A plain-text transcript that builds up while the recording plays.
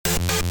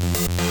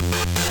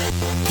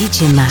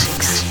DJ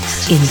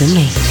Max in the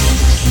mix.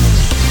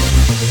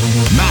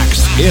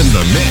 Max in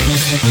the mix.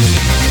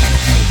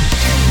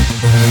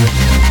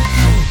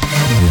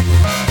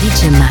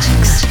 DJ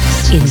Max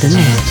in the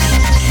mix.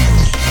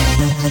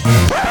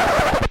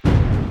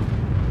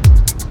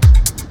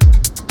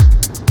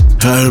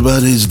 Hi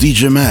everybody, it's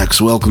DJ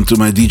Max. Welcome to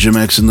my DJ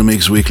Max in the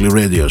Mix weekly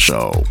radio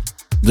show.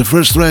 The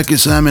first track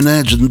is Amin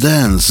Edge and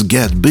Dance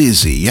Get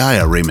Busy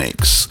Yaya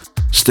remix.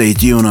 Stay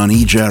tuned on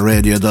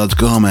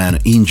ejaradio.com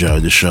and enjoy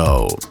the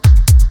show.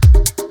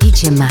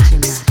 DJ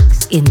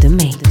Max in the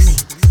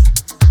mix.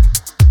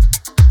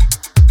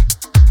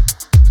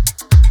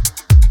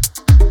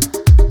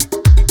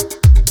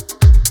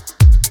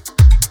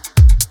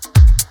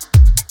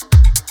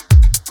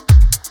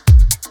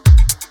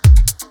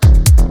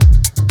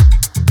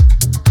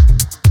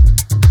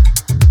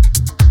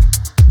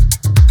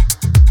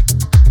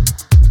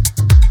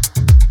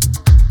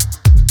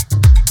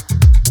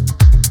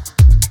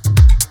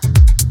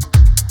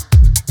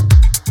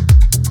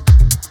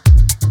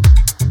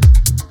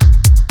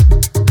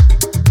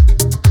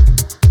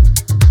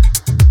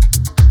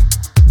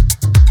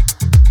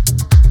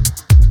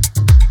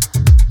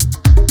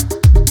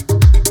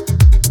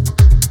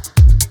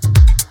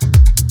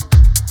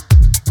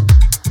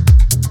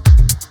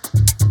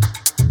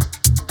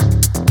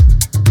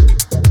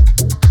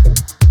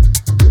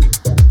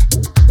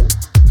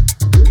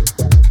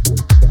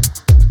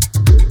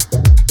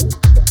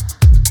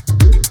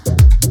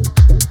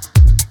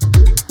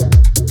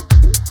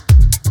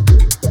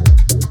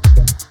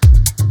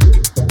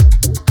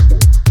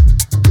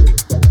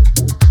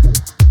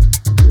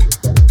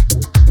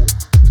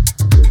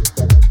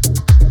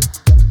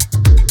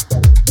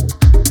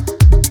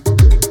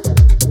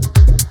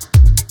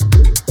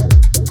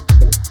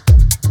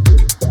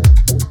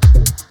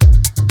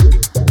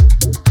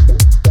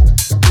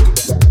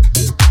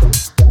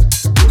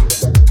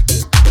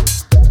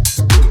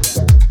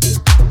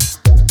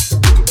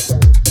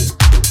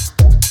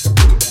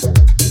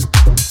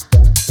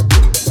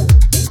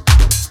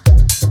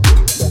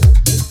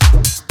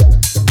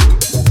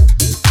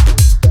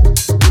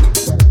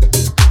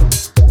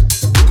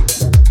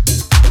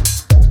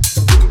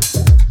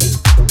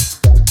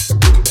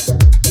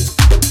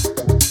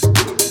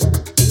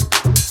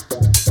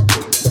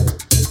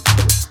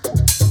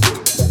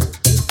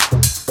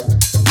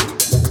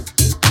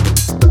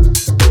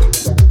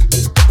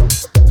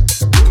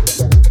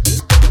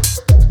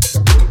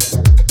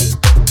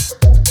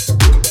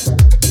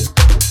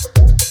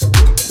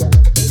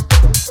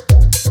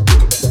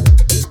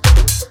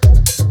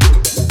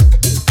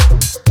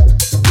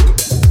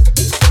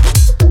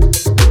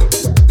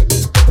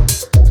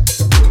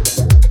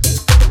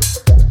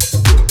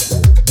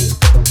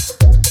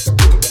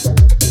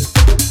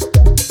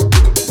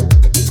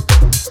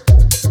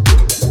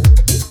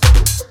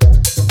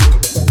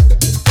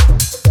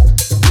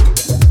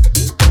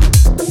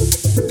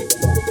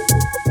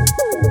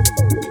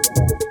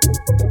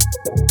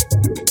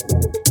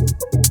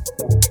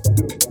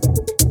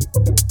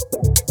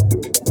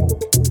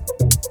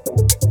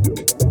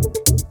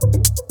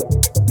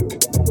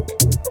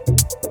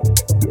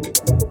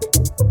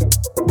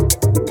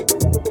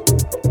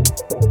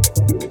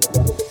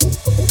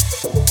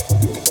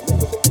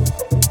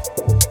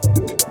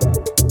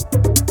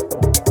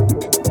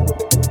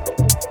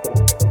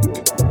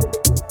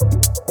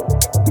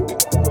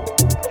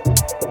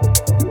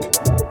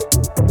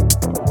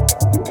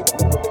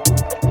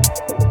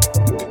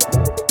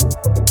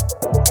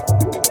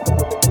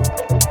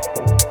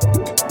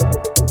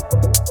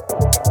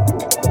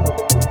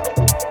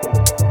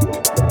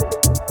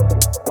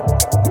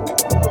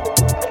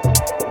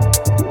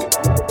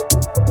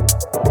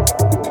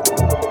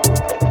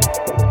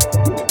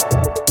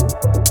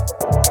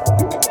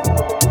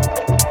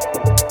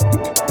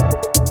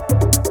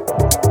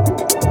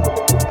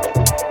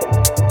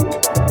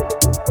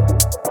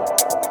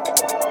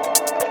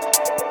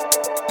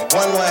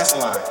 One last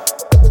line.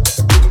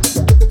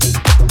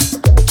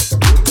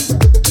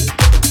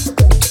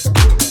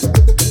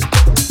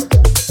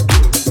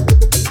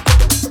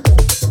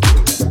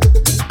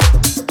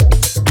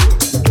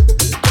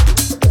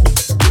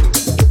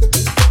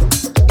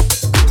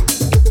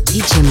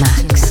 DJ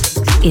Max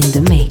in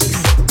the mix.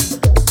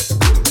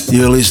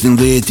 You're listening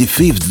to the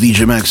 85th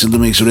DJ Max in the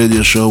Mix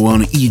radio show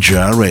on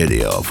EJA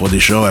Radio. For the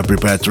show, I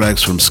prepared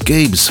tracks from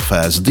Scapes,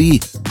 Fast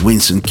D,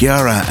 Vincent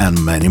Chiara, and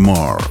many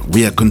more.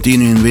 We are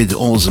continuing with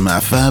Awesome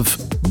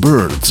FF,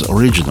 Birds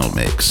original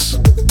mix.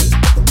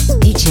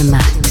 DJ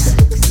Max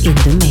in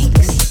the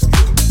mix.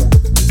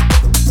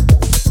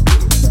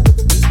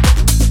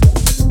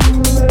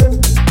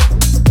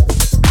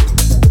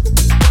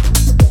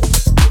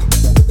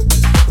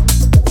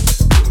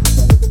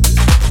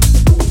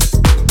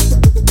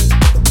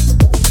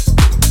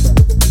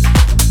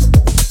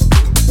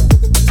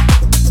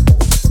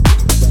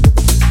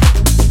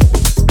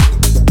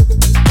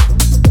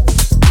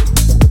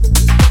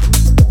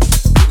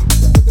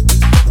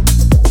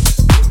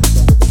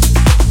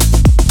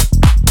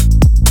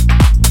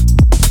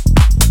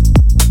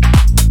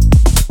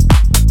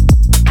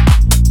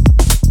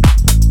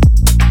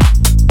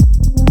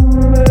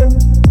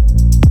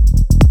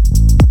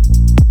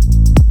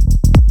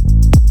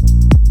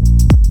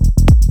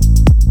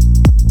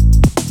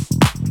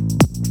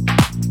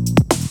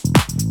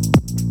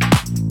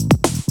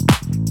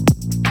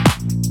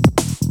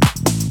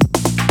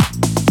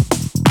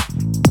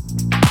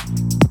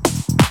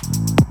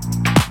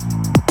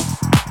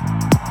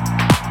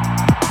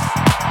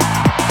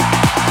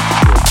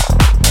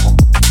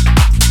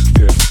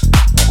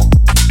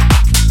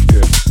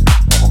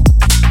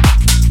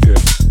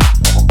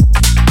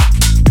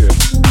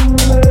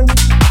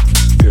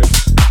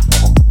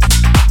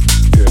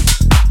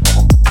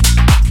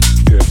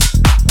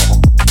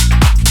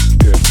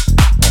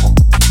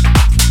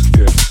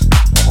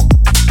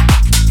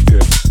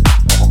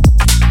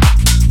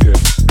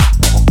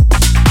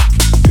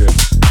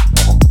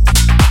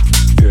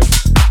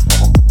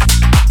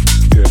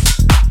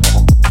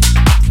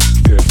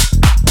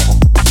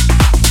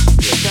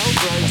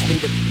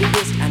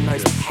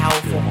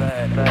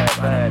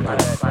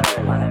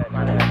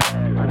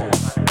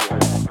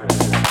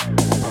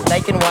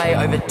 weigh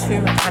over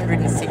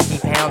 260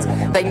 pounds.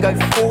 They can go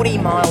 40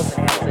 miles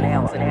an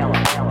hour.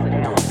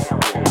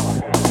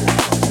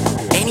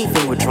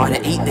 Anything would try to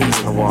eat these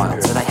in the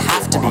wild, so they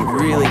have to be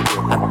really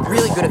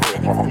good at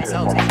fending for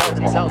themselves.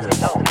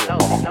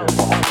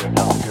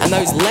 And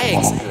those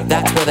legs,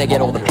 that's where they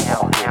get all the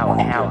power.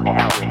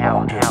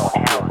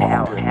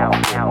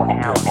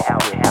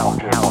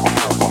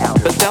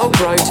 But they'll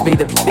grow to be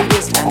the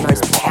biggest and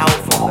most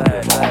powerful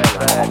bird.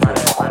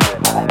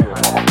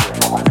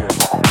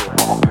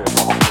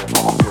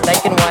 They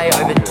can weigh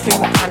over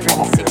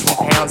 260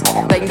 pounds.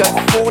 They can go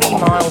 40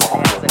 miles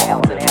an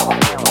hour.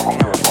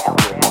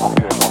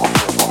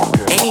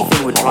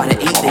 Anything would try to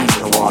eat these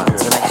in the wild,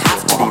 so they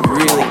have to be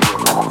really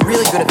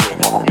good at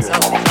fending for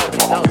themselves.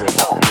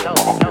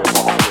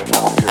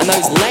 And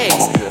those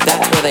legs,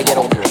 that's where they get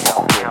all the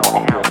power.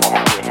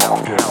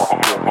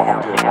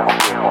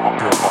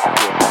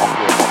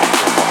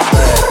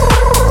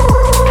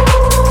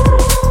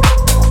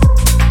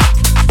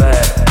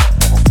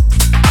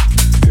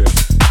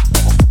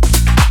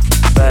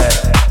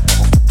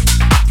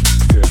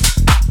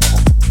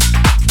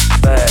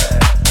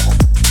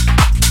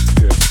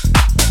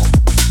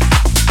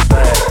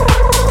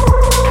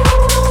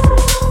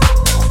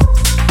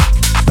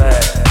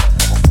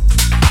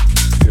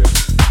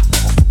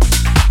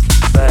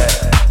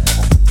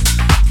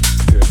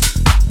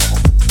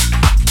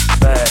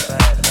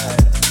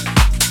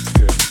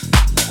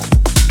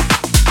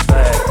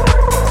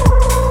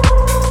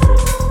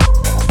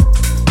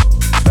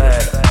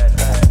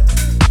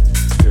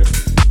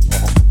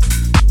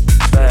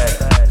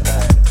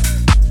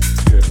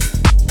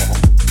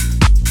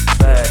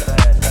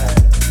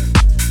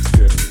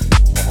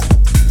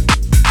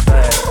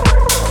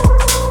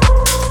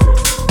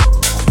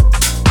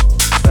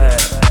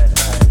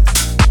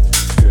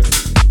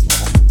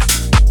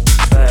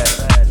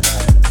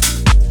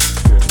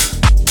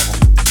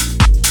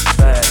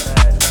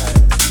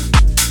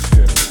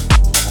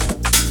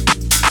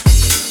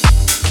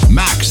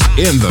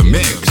 In the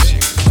mix.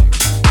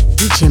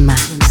 DJ Max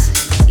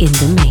in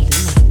the mix.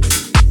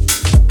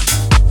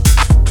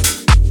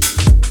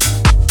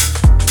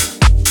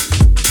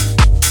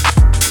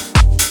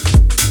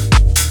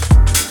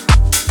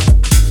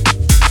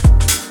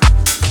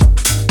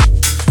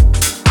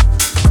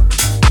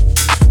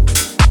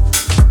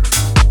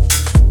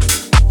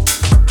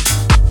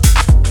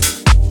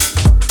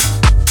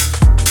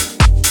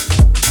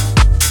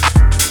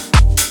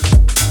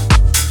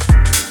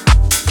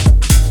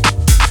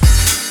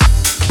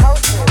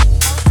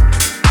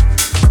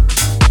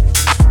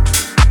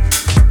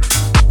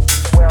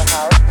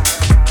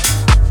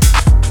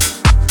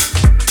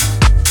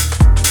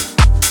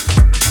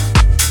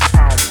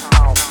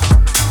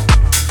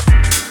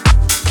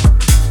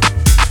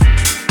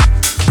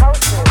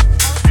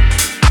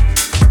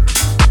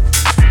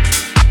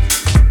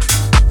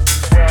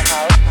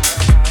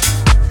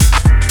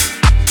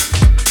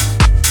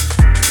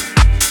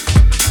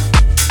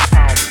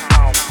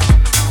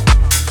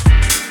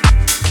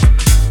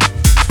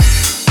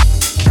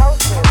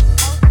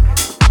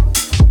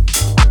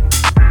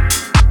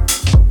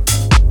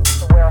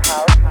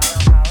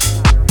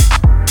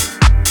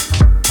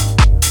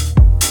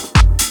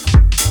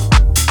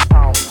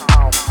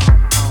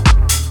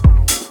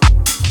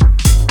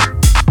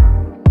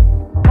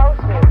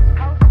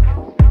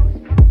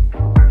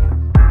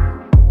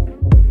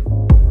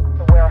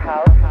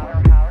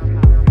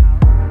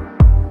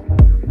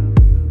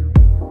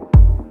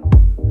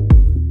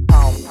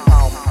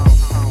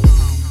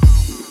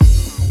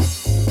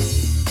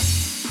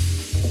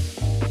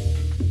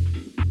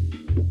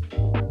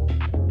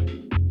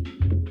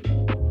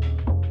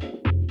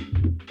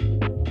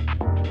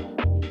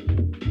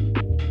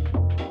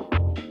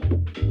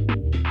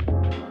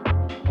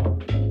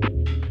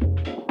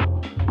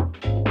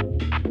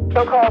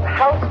 So-called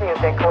house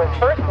music was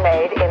first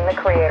made in the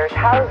creators'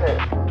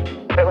 houses,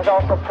 but it was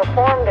also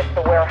performed at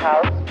the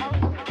warehouse.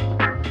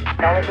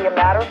 It'll only be a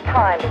matter of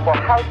time before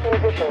house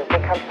musicians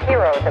become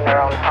heroes in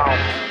their own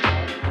homes.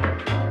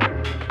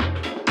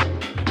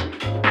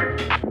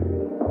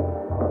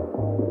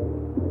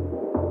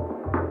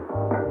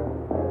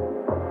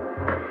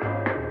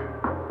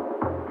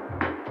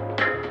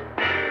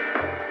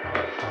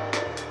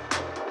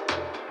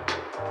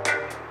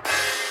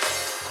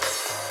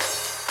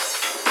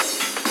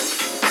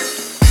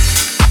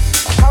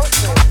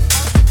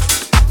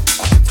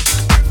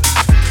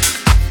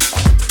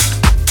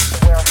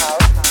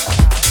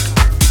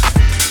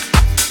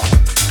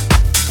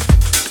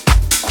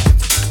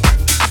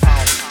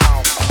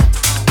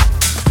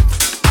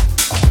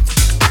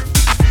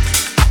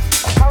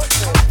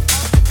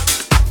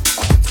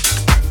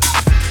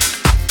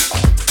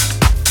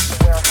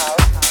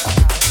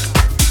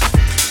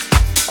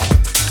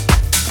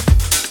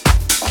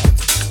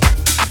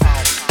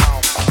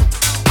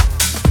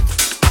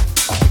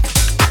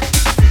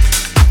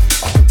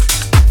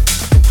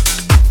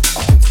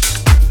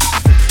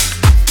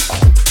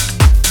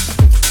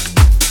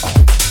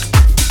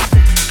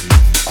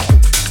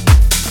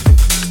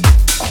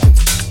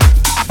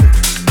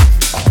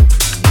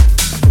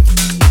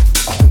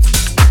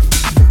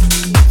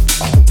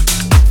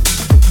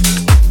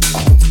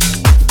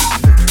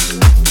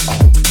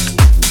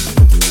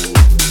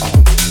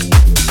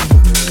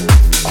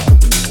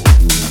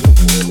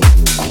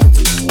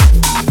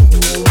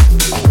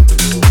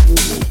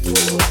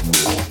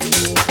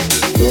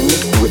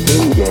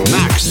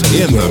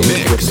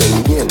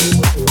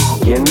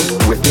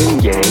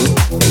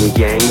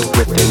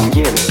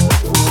 within yin.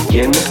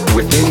 Yin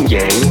within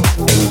yang,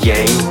 and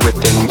yang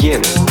within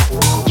yin.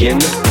 Yin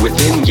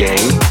within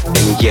yang,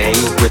 and yang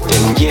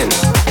within yin.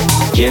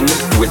 Yin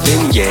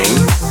within yang,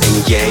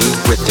 and yang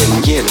within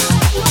yin.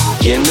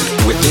 Yin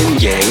within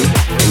yang,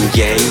 and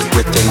yang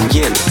within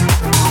yin.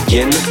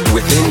 Yin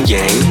within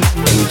yang,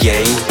 and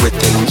yang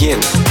within yin.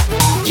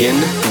 Yin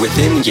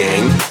within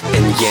yang,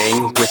 and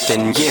yang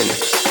within yin.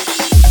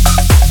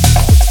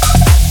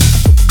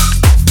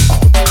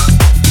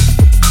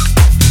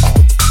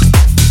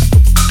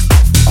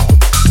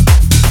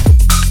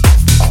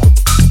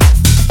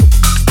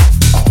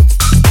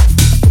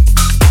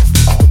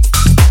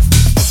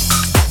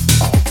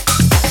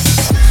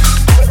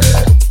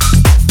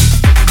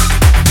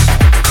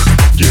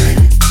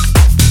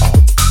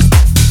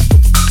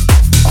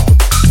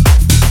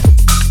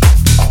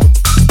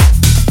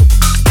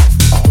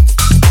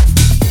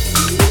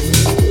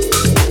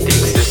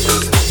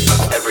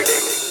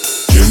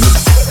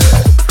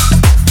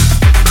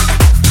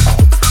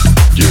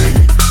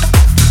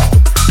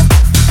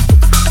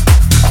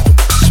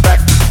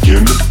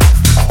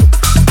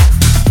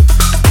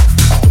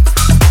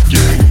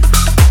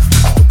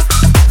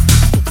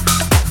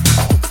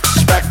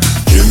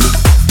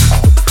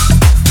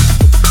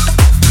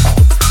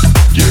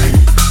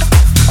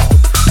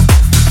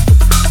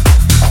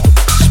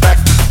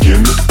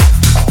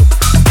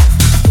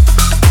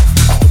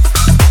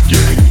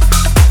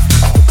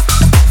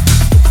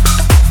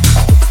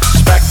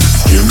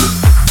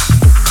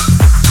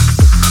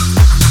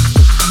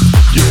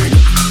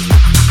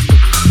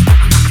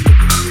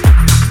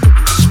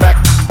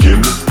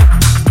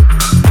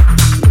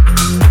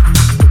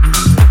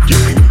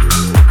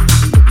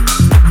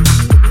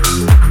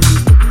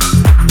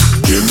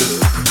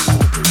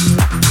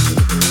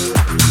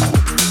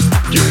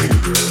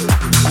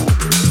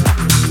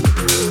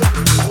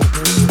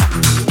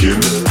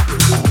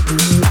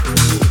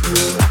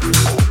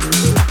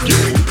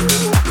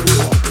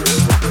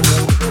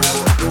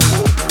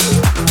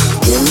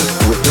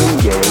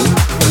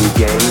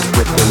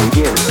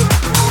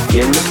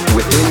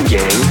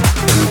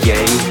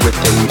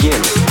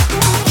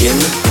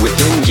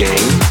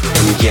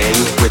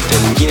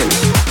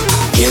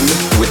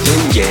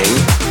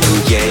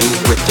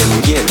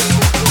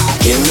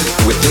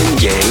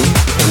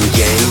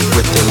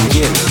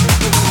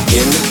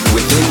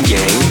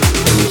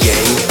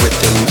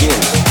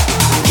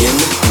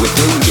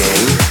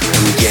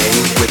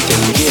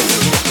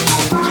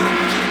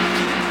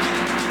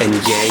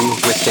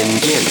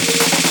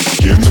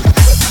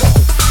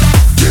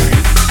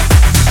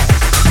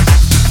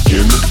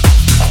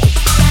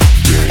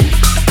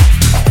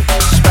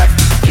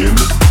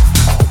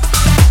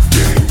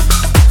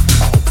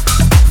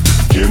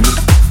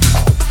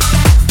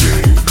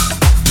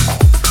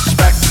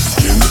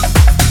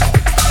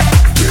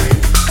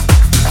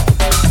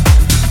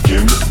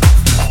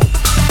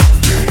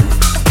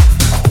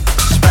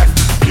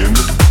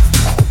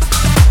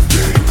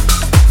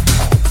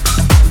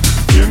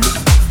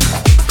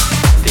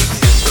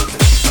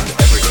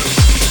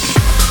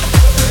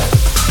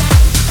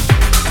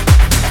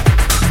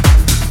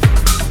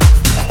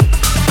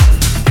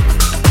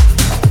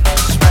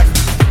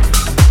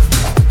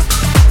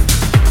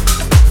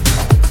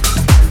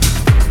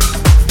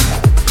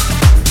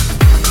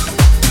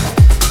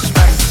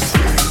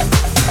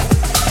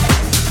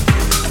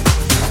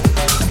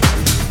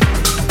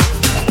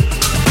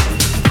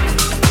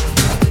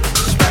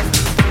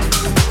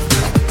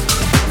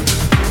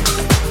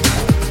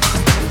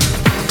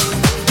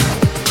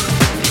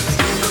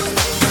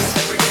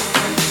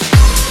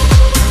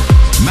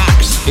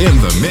 In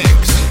the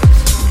mix.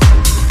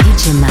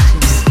 DJ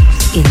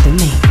Max in the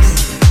mix.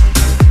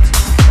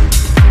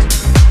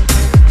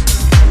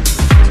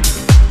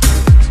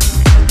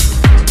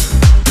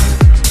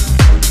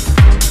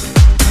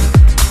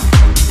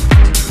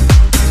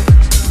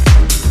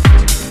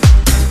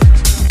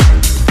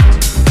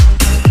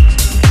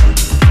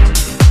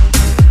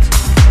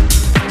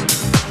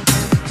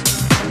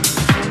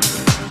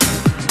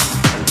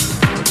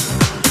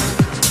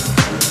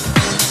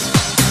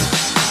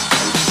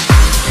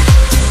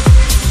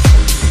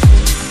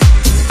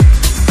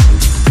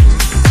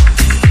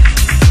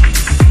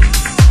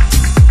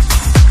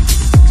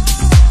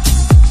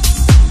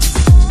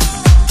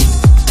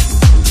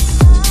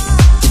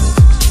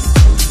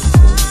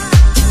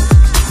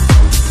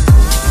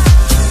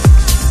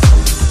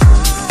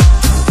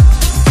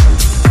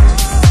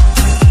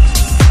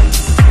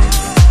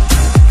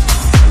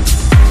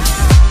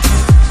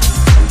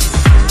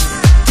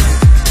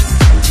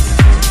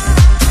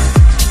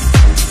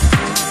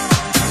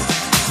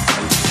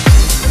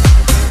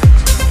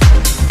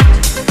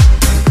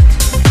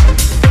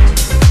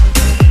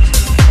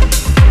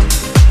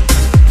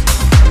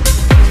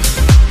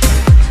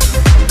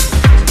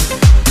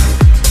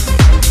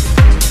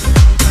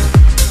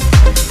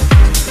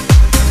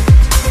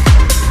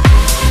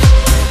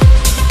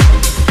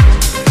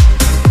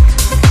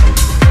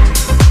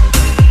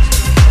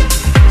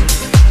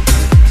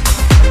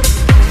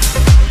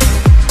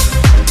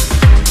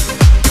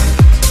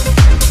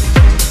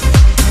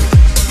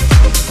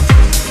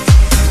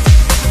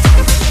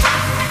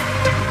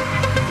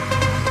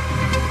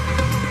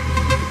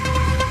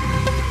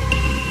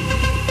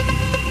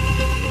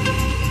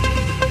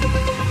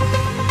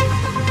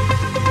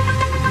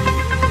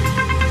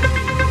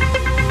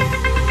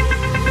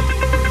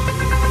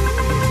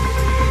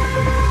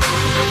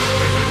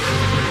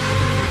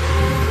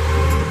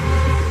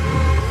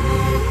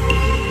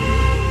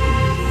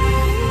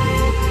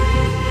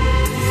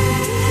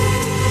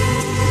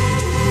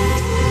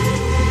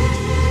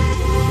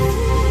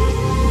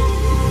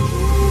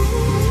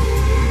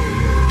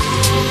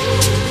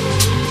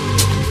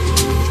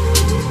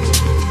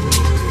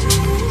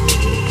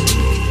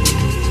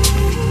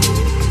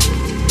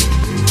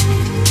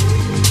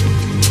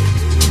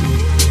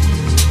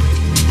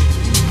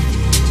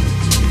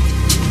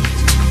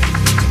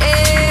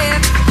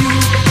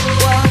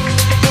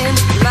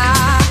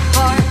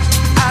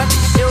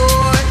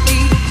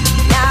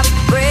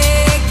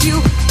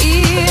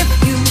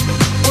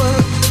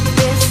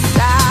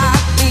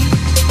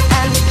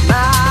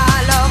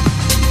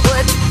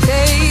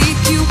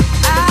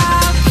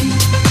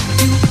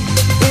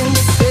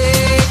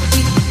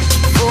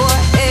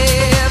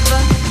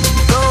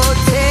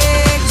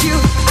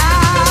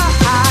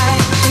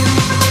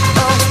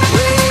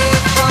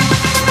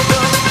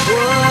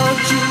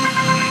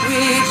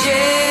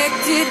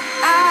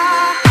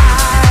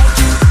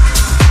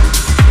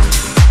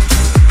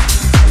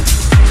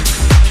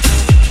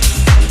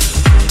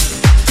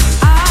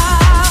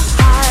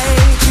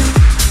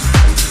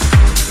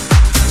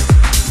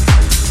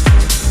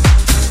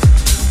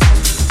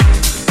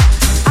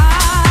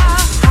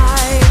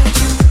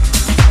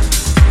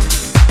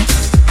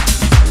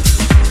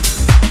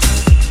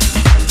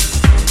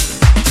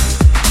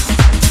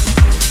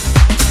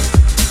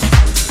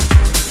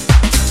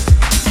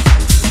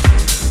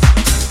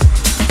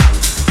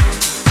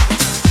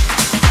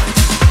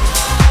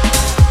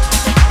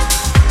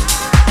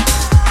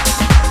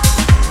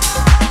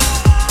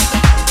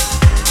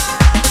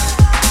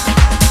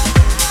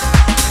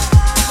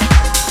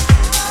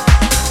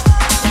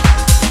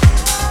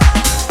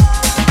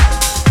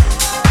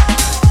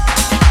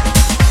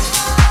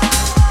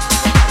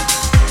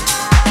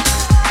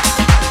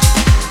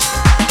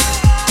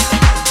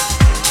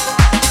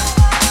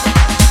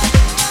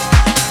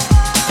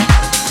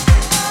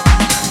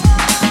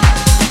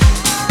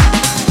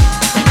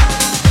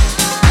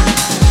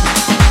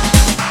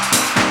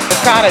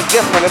 kind of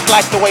different. It's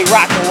like the way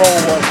rock and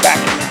roll was back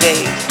in the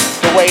days.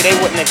 The way they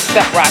wouldn't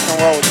accept rock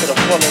and roll to the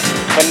fullest,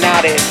 but now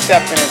they're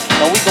accepting it.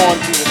 And we going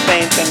through the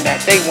same thing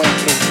that they went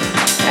through.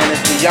 And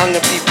it's the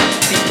younger people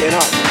speaking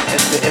up.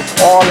 It's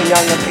all the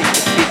younger people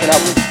speaking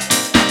up.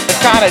 It's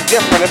kind of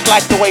different. It's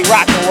like the way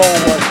rock and roll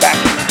was back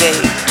in the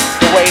days.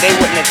 The way they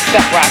wouldn't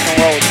accept rock and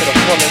roll to the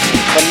fullest,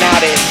 but now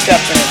they're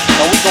accepting it.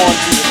 And we going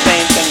through the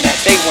same thing that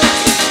they went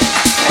through.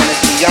 And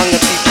it's the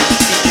younger people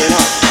speaking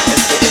up.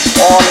 It's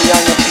all the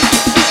younger people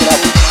speaking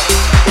up.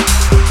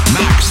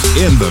 Max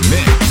in the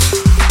mix.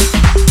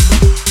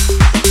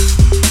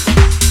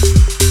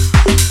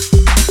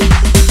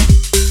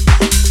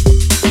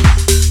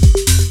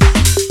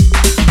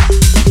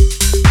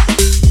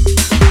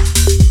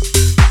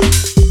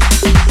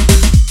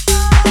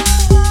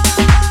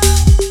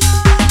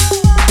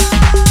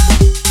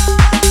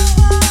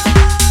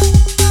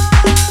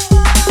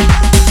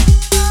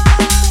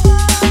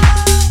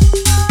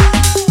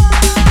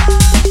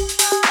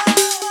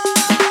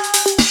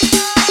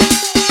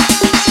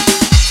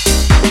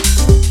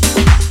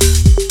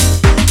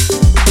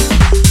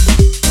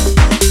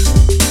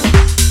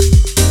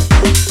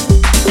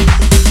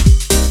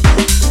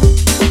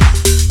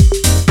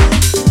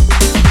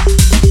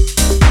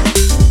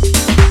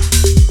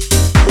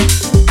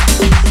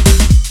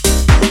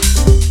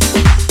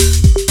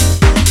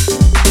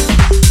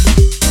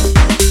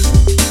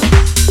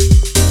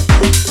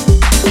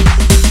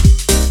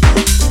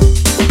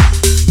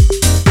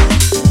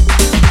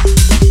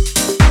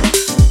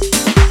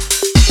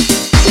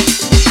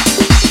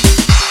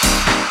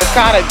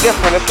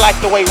 Different. It's like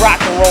the way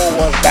rock and roll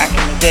was back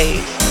in the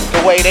days.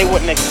 The way they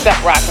wouldn't accept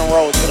rock and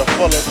roll to the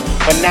fullest,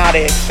 but now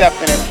they're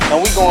accepting it.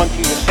 And we going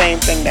through the same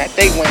thing that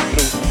they went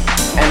through.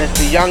 And it's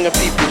the younger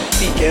people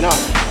speaking up.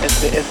 It's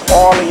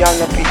all the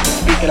younger people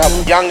speaking up.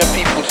 Younger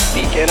people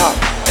speaking up.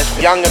 It's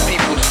the younger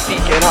people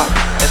speaking up.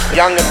 It's the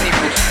younger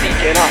people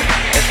speaking up.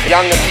 It's the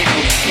younger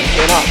people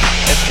speaking up.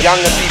 It's the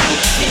younger people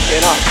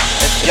speaking up.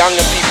 It's the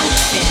younger people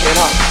speaking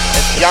up.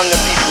 It's the younger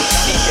people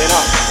speaking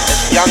up.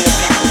 It's the younger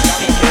people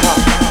speaking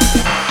up.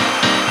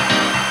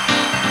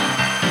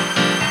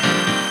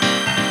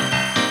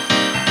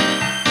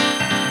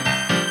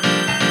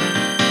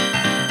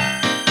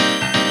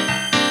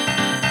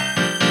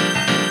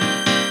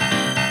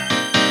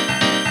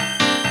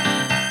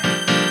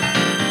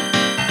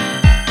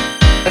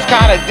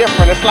 Kind of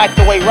different. It's like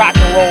the way rock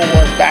and roll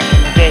was back in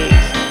the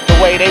days. The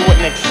way they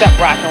wouldn't accept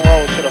rock and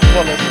roll to the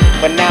fullest,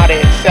 but now they're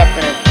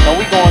accepting it. And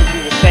we going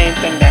through the same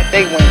thing that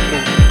they went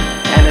through.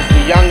 And it's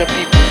the younger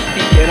people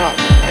speaking up.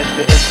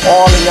 It's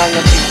all the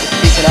younger people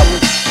speaking up.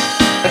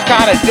 It's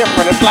kind of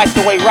different. It's like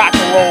the way rock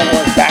and roll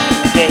was back in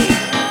the days.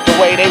 The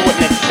way they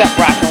wouldn't accept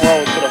rock and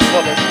roll to the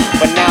fullest,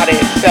 but now they're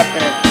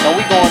accepting it. And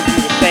we going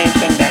through the same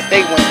thing that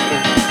they went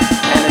through.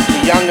 And it's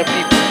the younger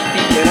people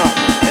speaking up.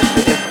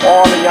 It's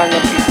all the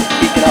younger people.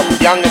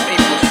 Younger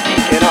people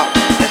speaking up.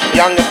 It's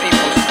younger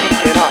people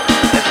speaking up.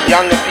 It's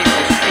younger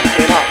people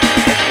speaking up.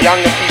 It's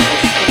younger people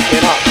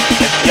speaking up.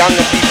 It's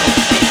younger people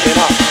speaking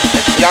up.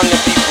 It's younger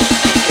people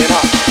speaking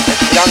up.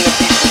 It's younger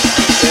people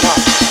speaking up.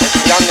 It's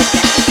younger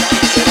people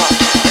speaking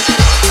up.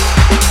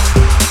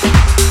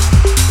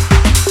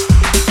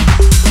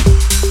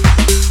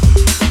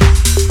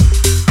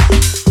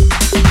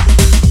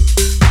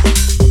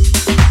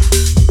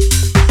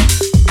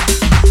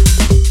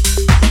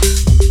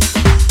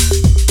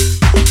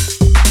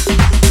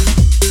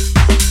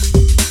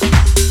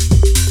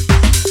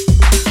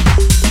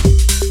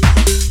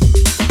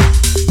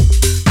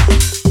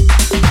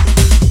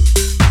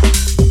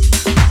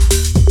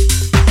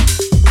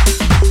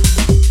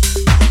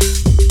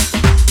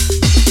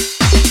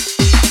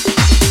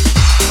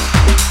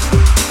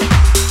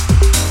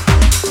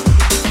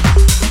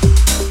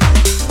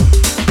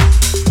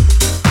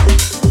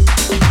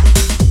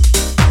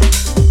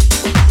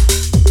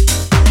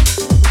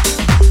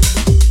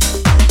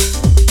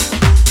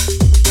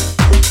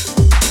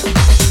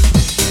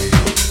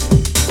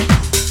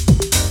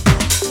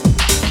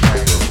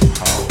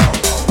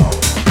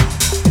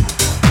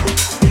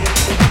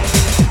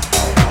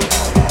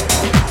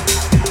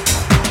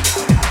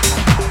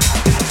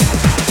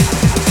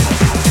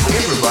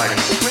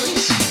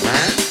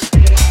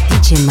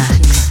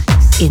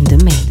 in the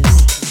mix.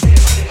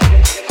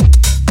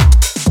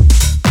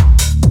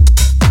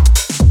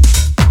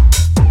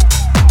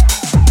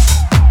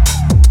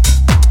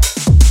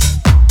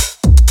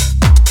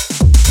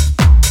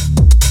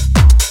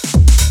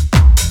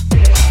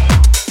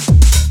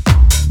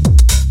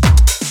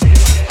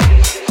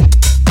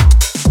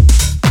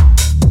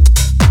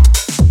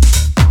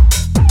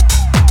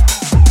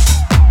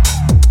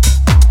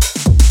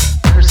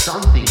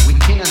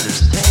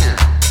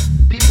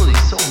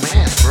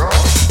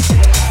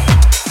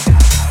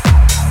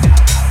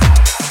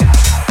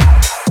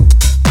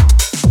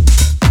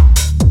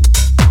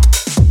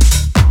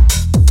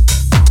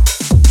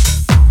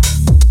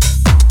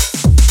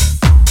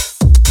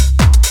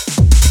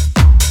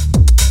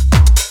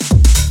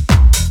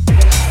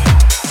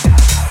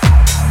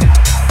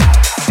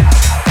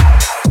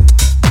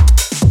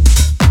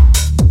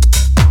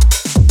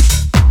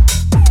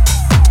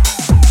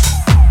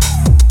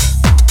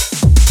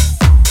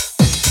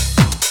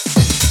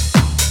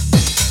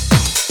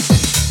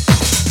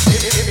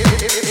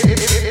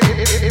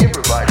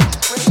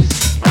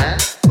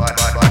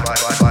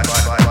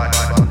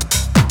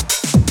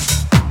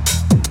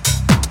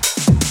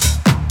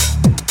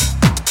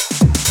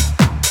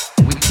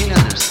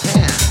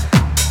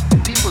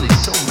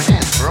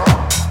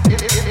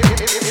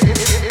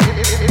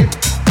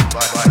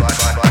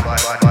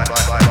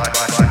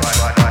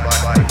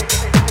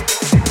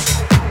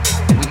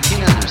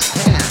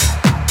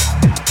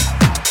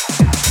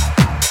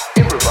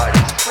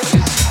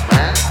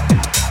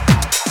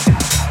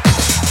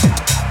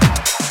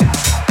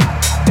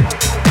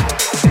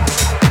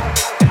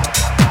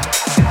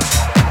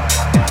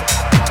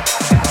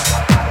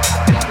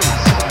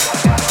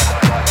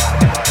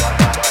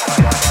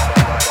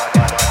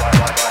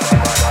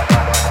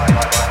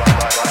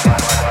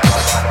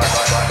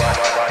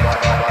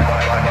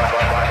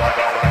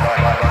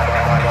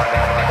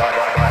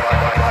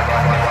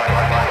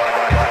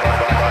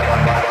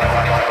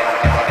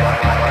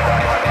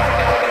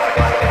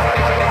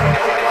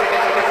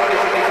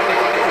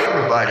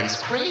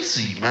 Everybody's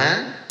crazy,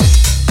 man.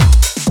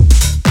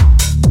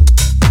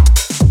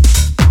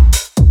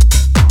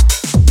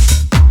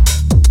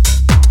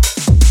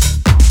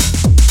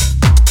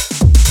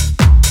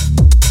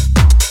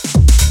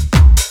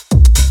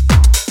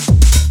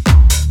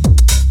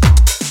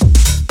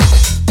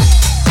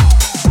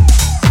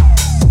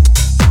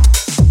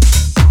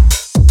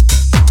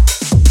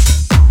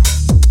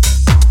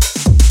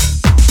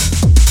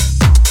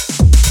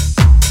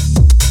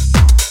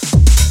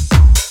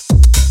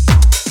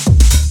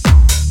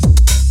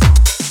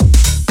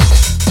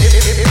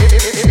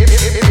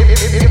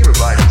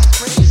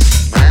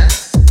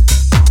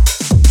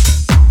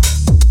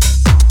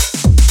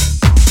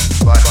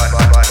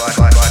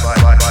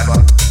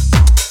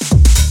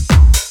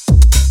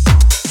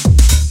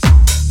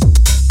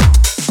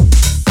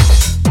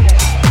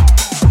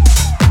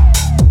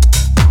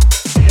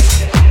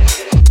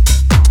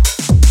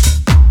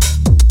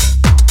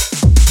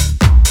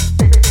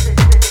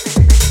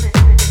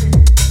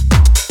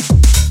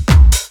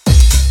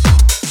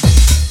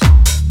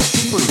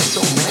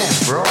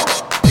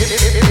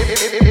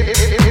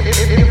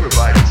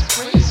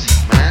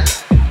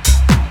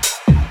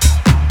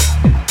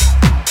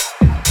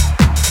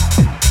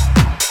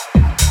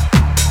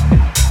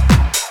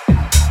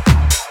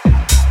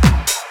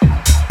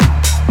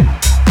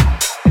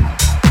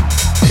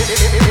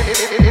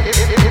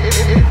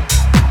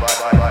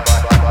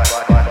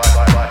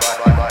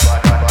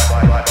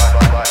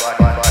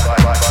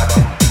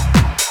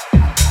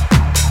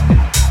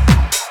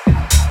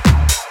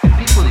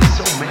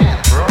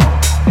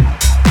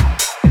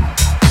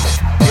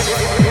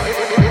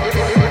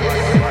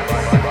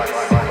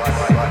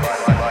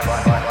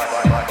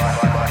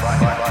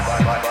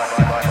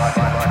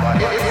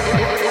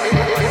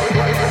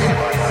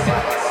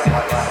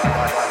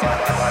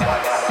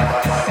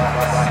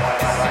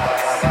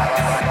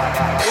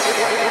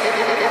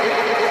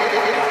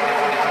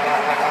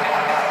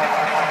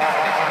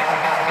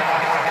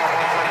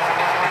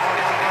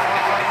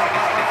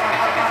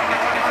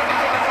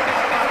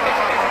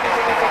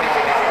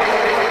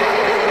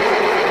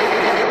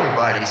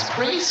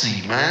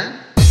 Crazy,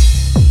 man.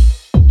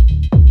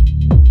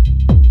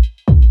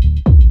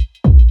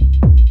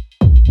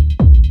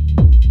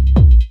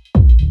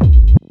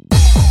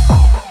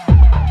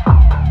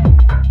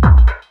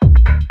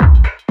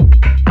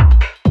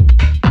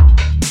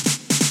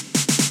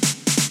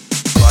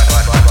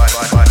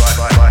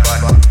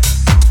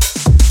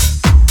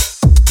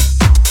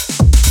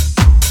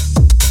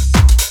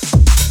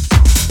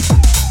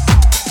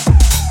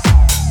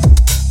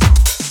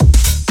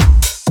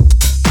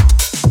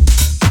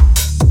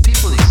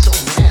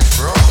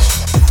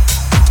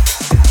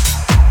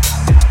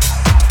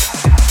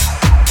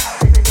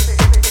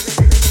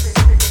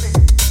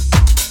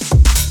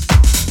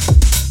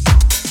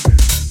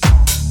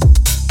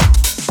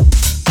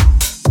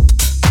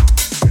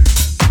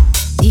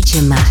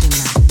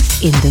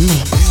 In the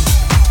mix.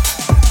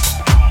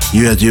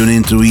 You are tuned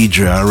into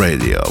EJR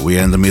Radio. We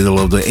are in the middle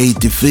of the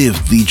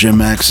 85th DJ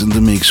Max in the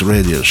Mix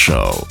radio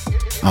show.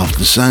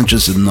 After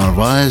Sanchez and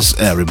Narvaez,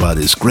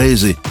 Everybody's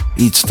Crazy,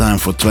 it's time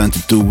for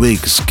 22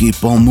 weeks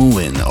Keep On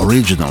Moving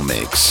original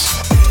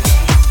mix.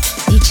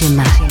 DJ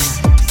Max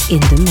in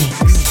the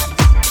mix.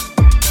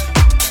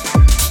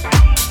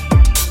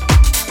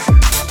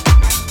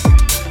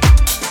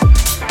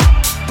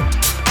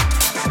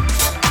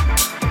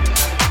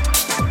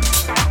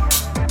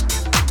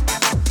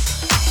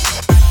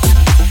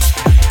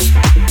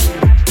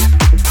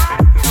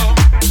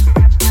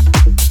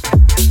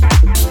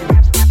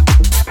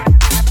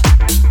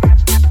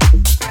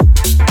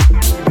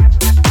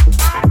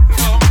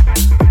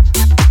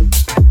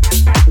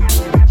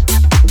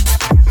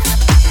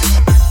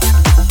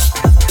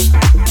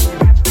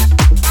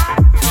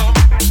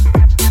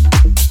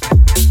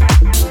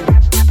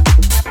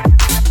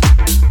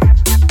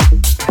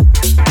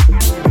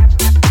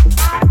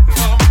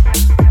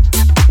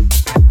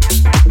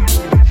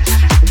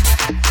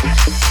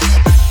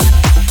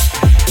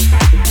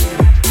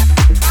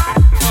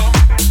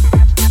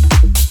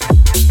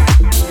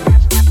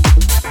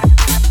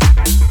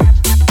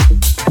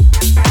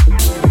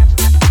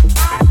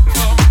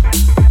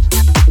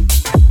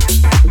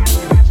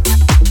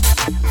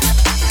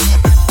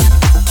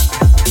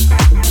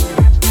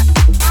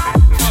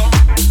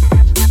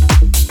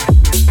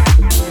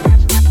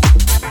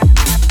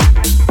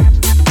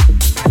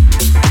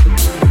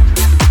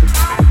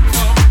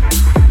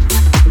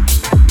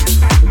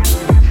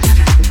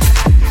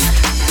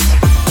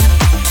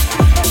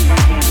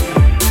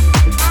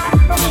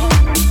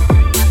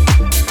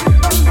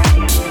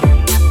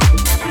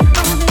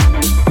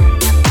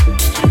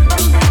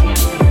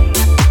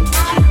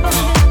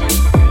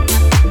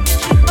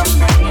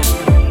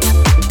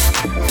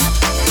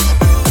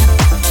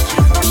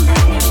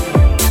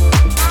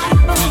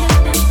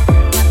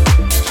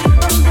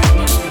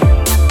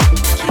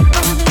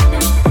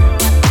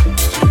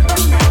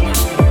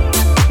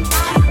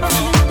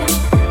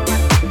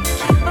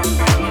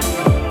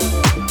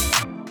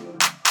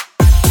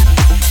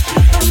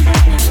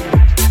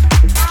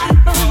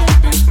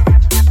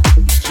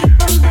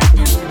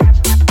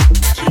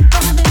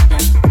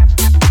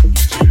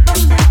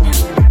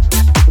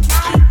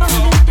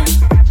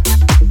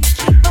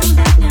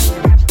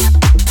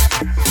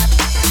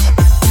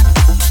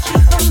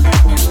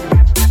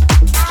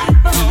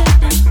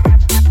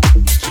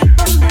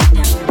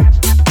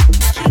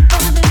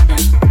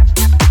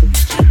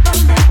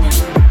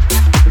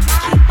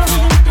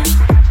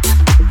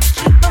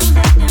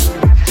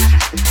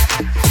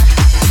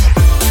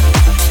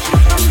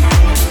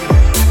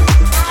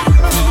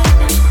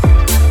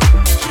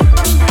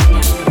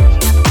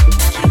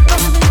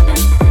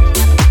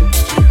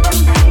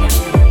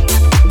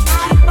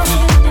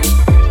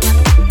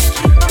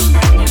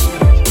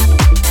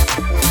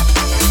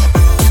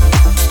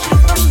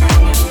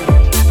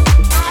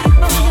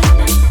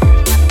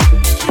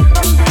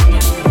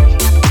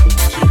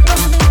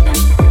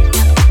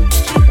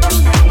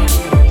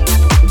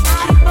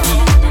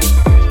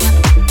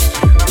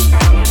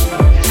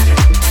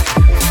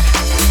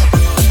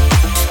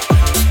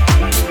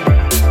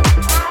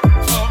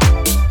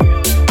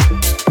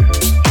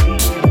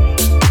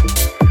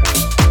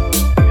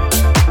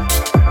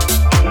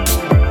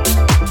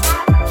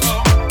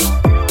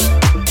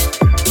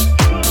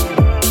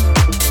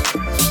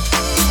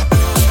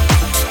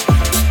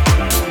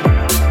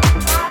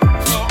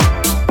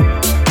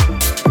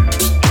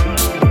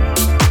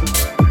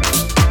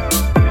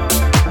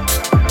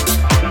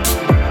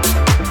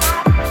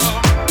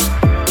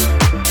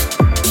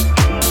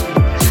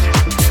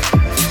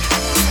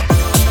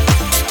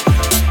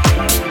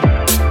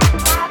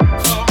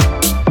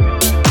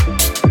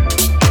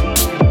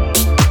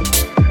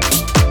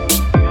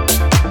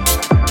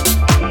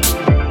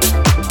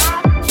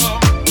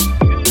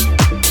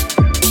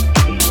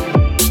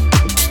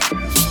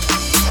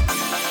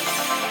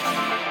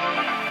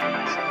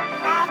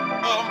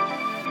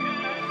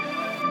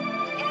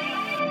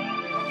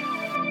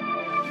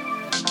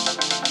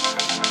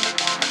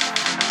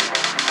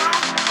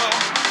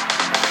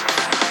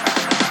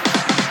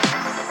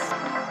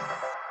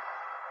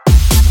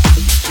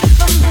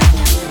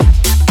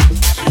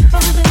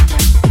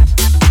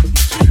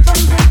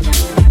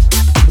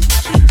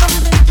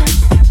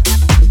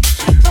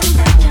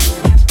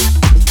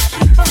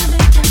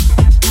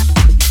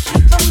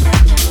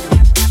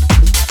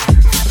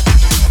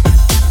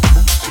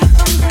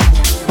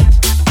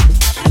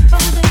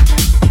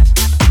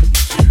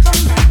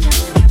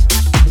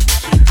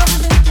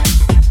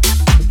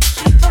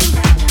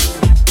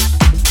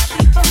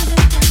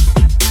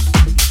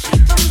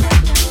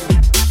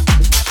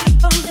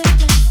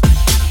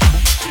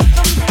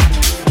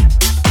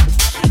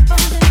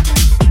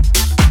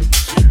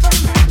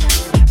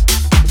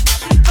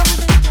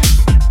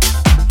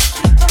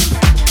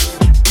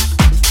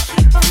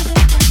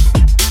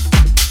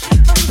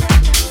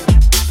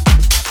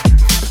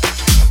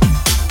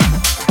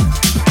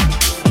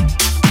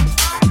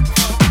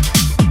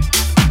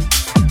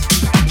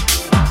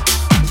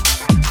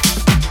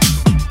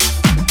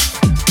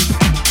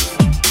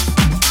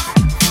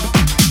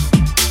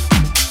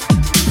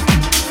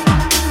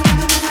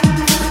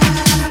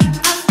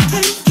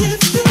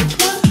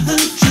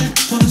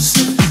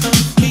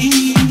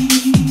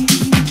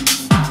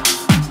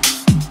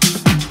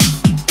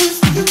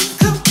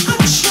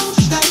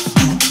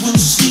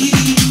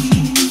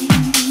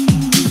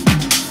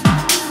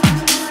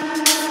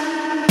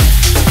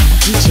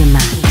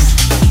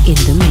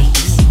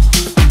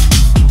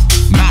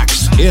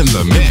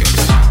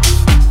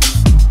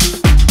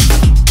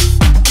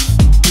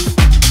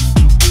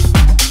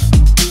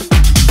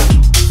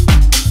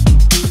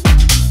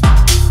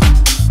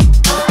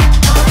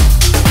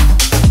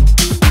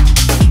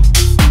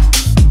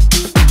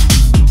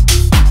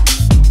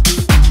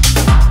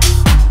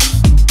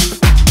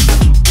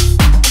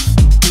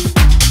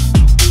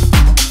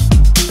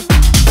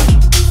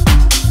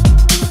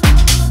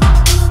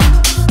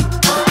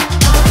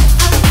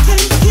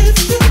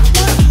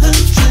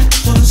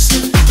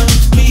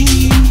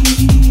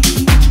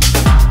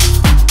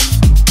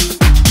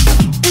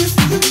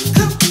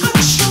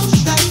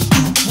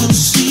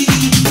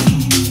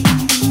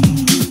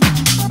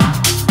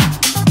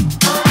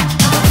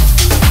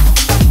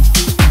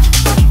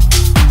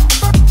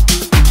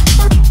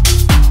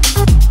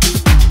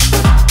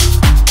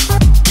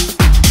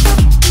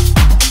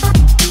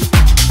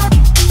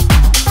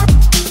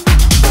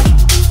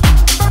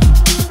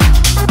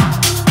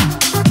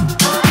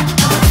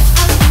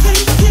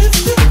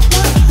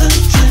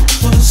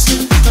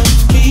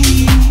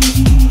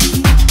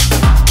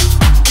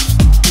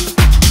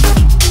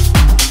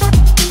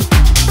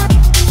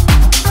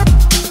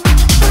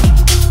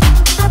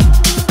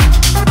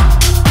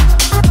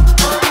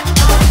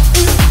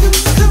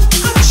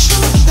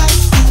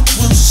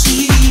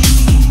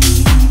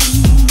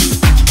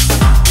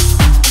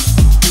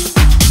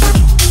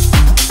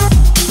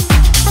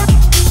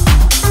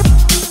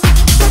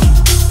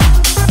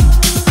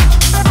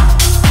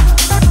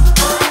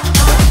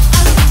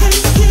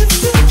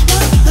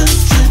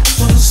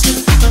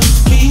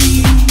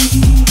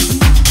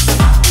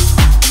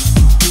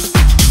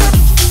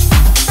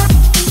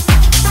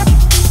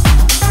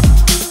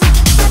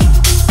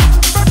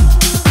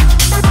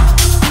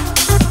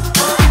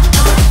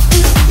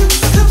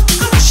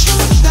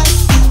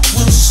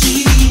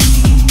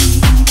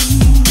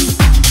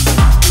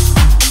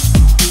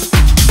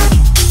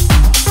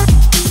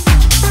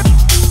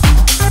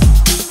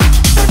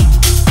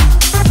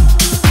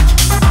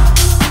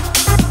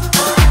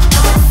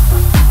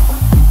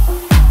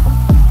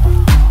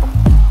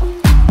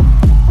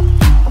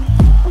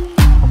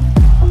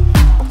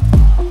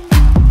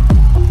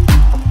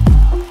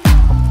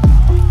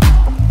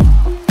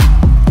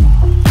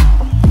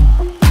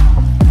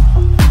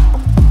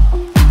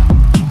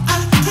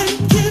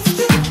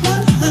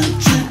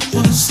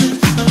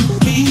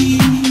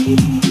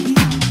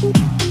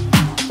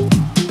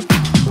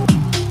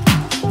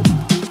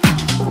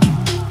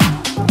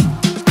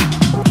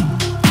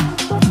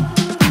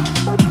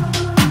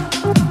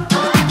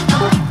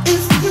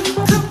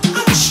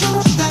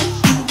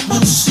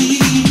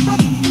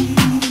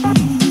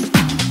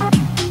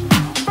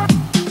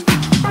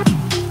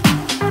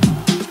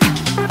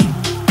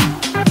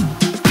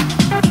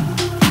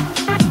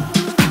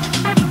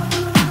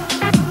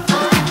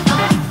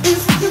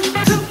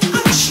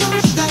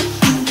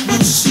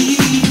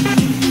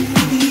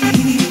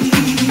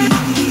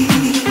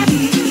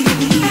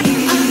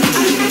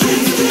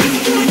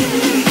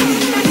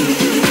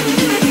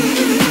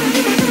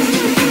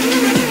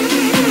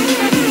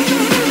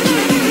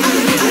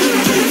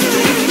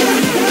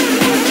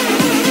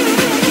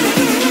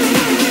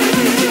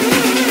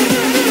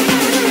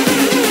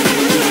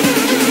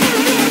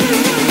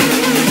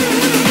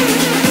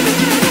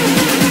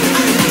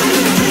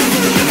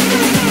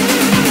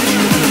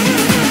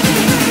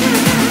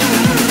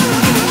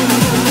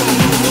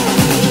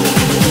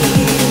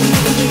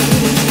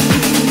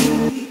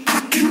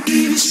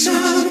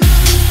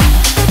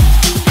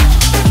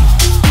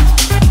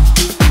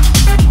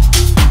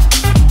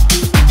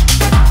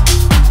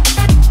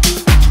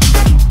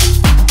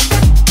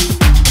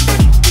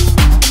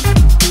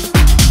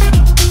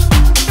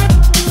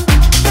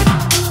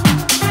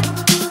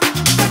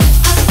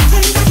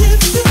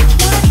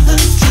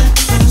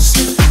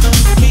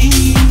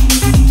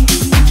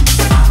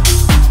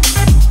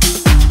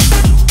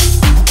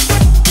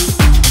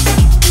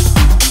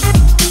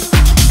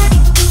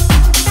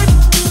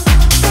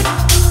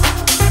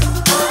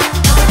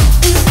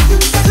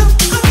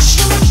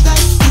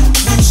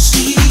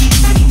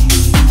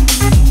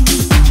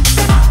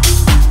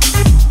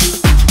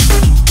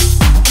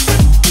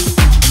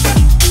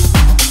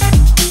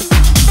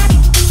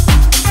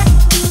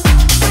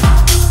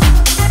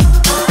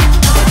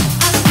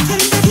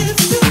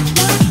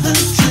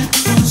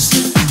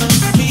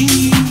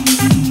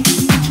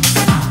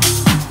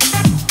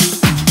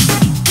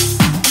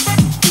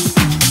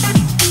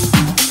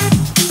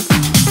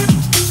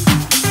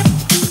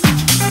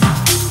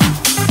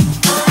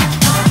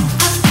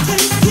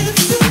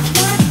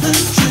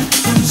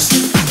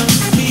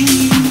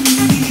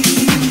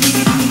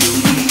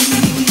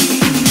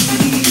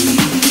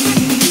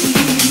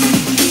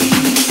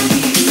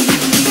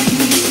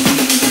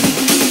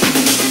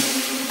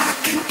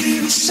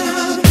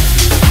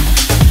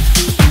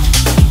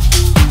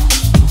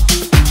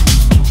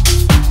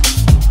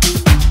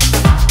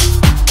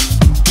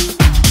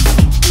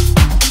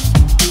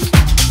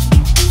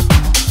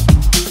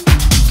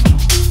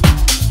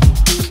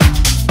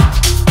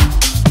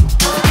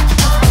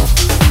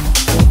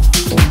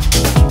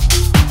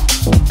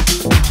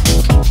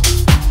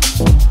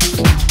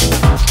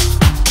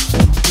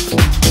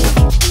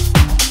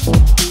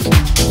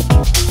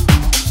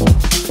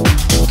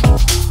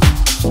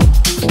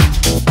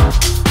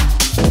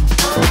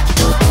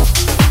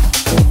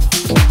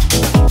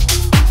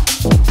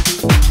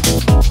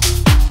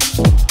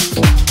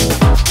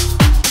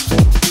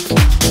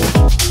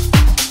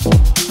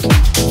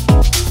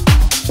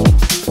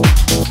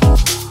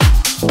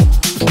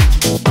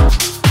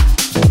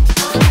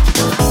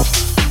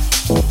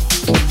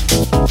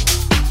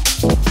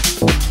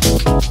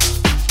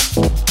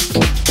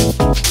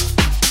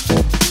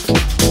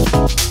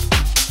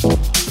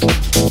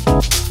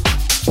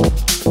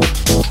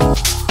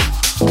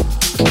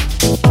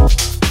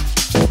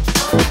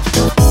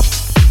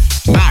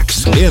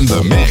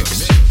 the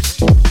mix.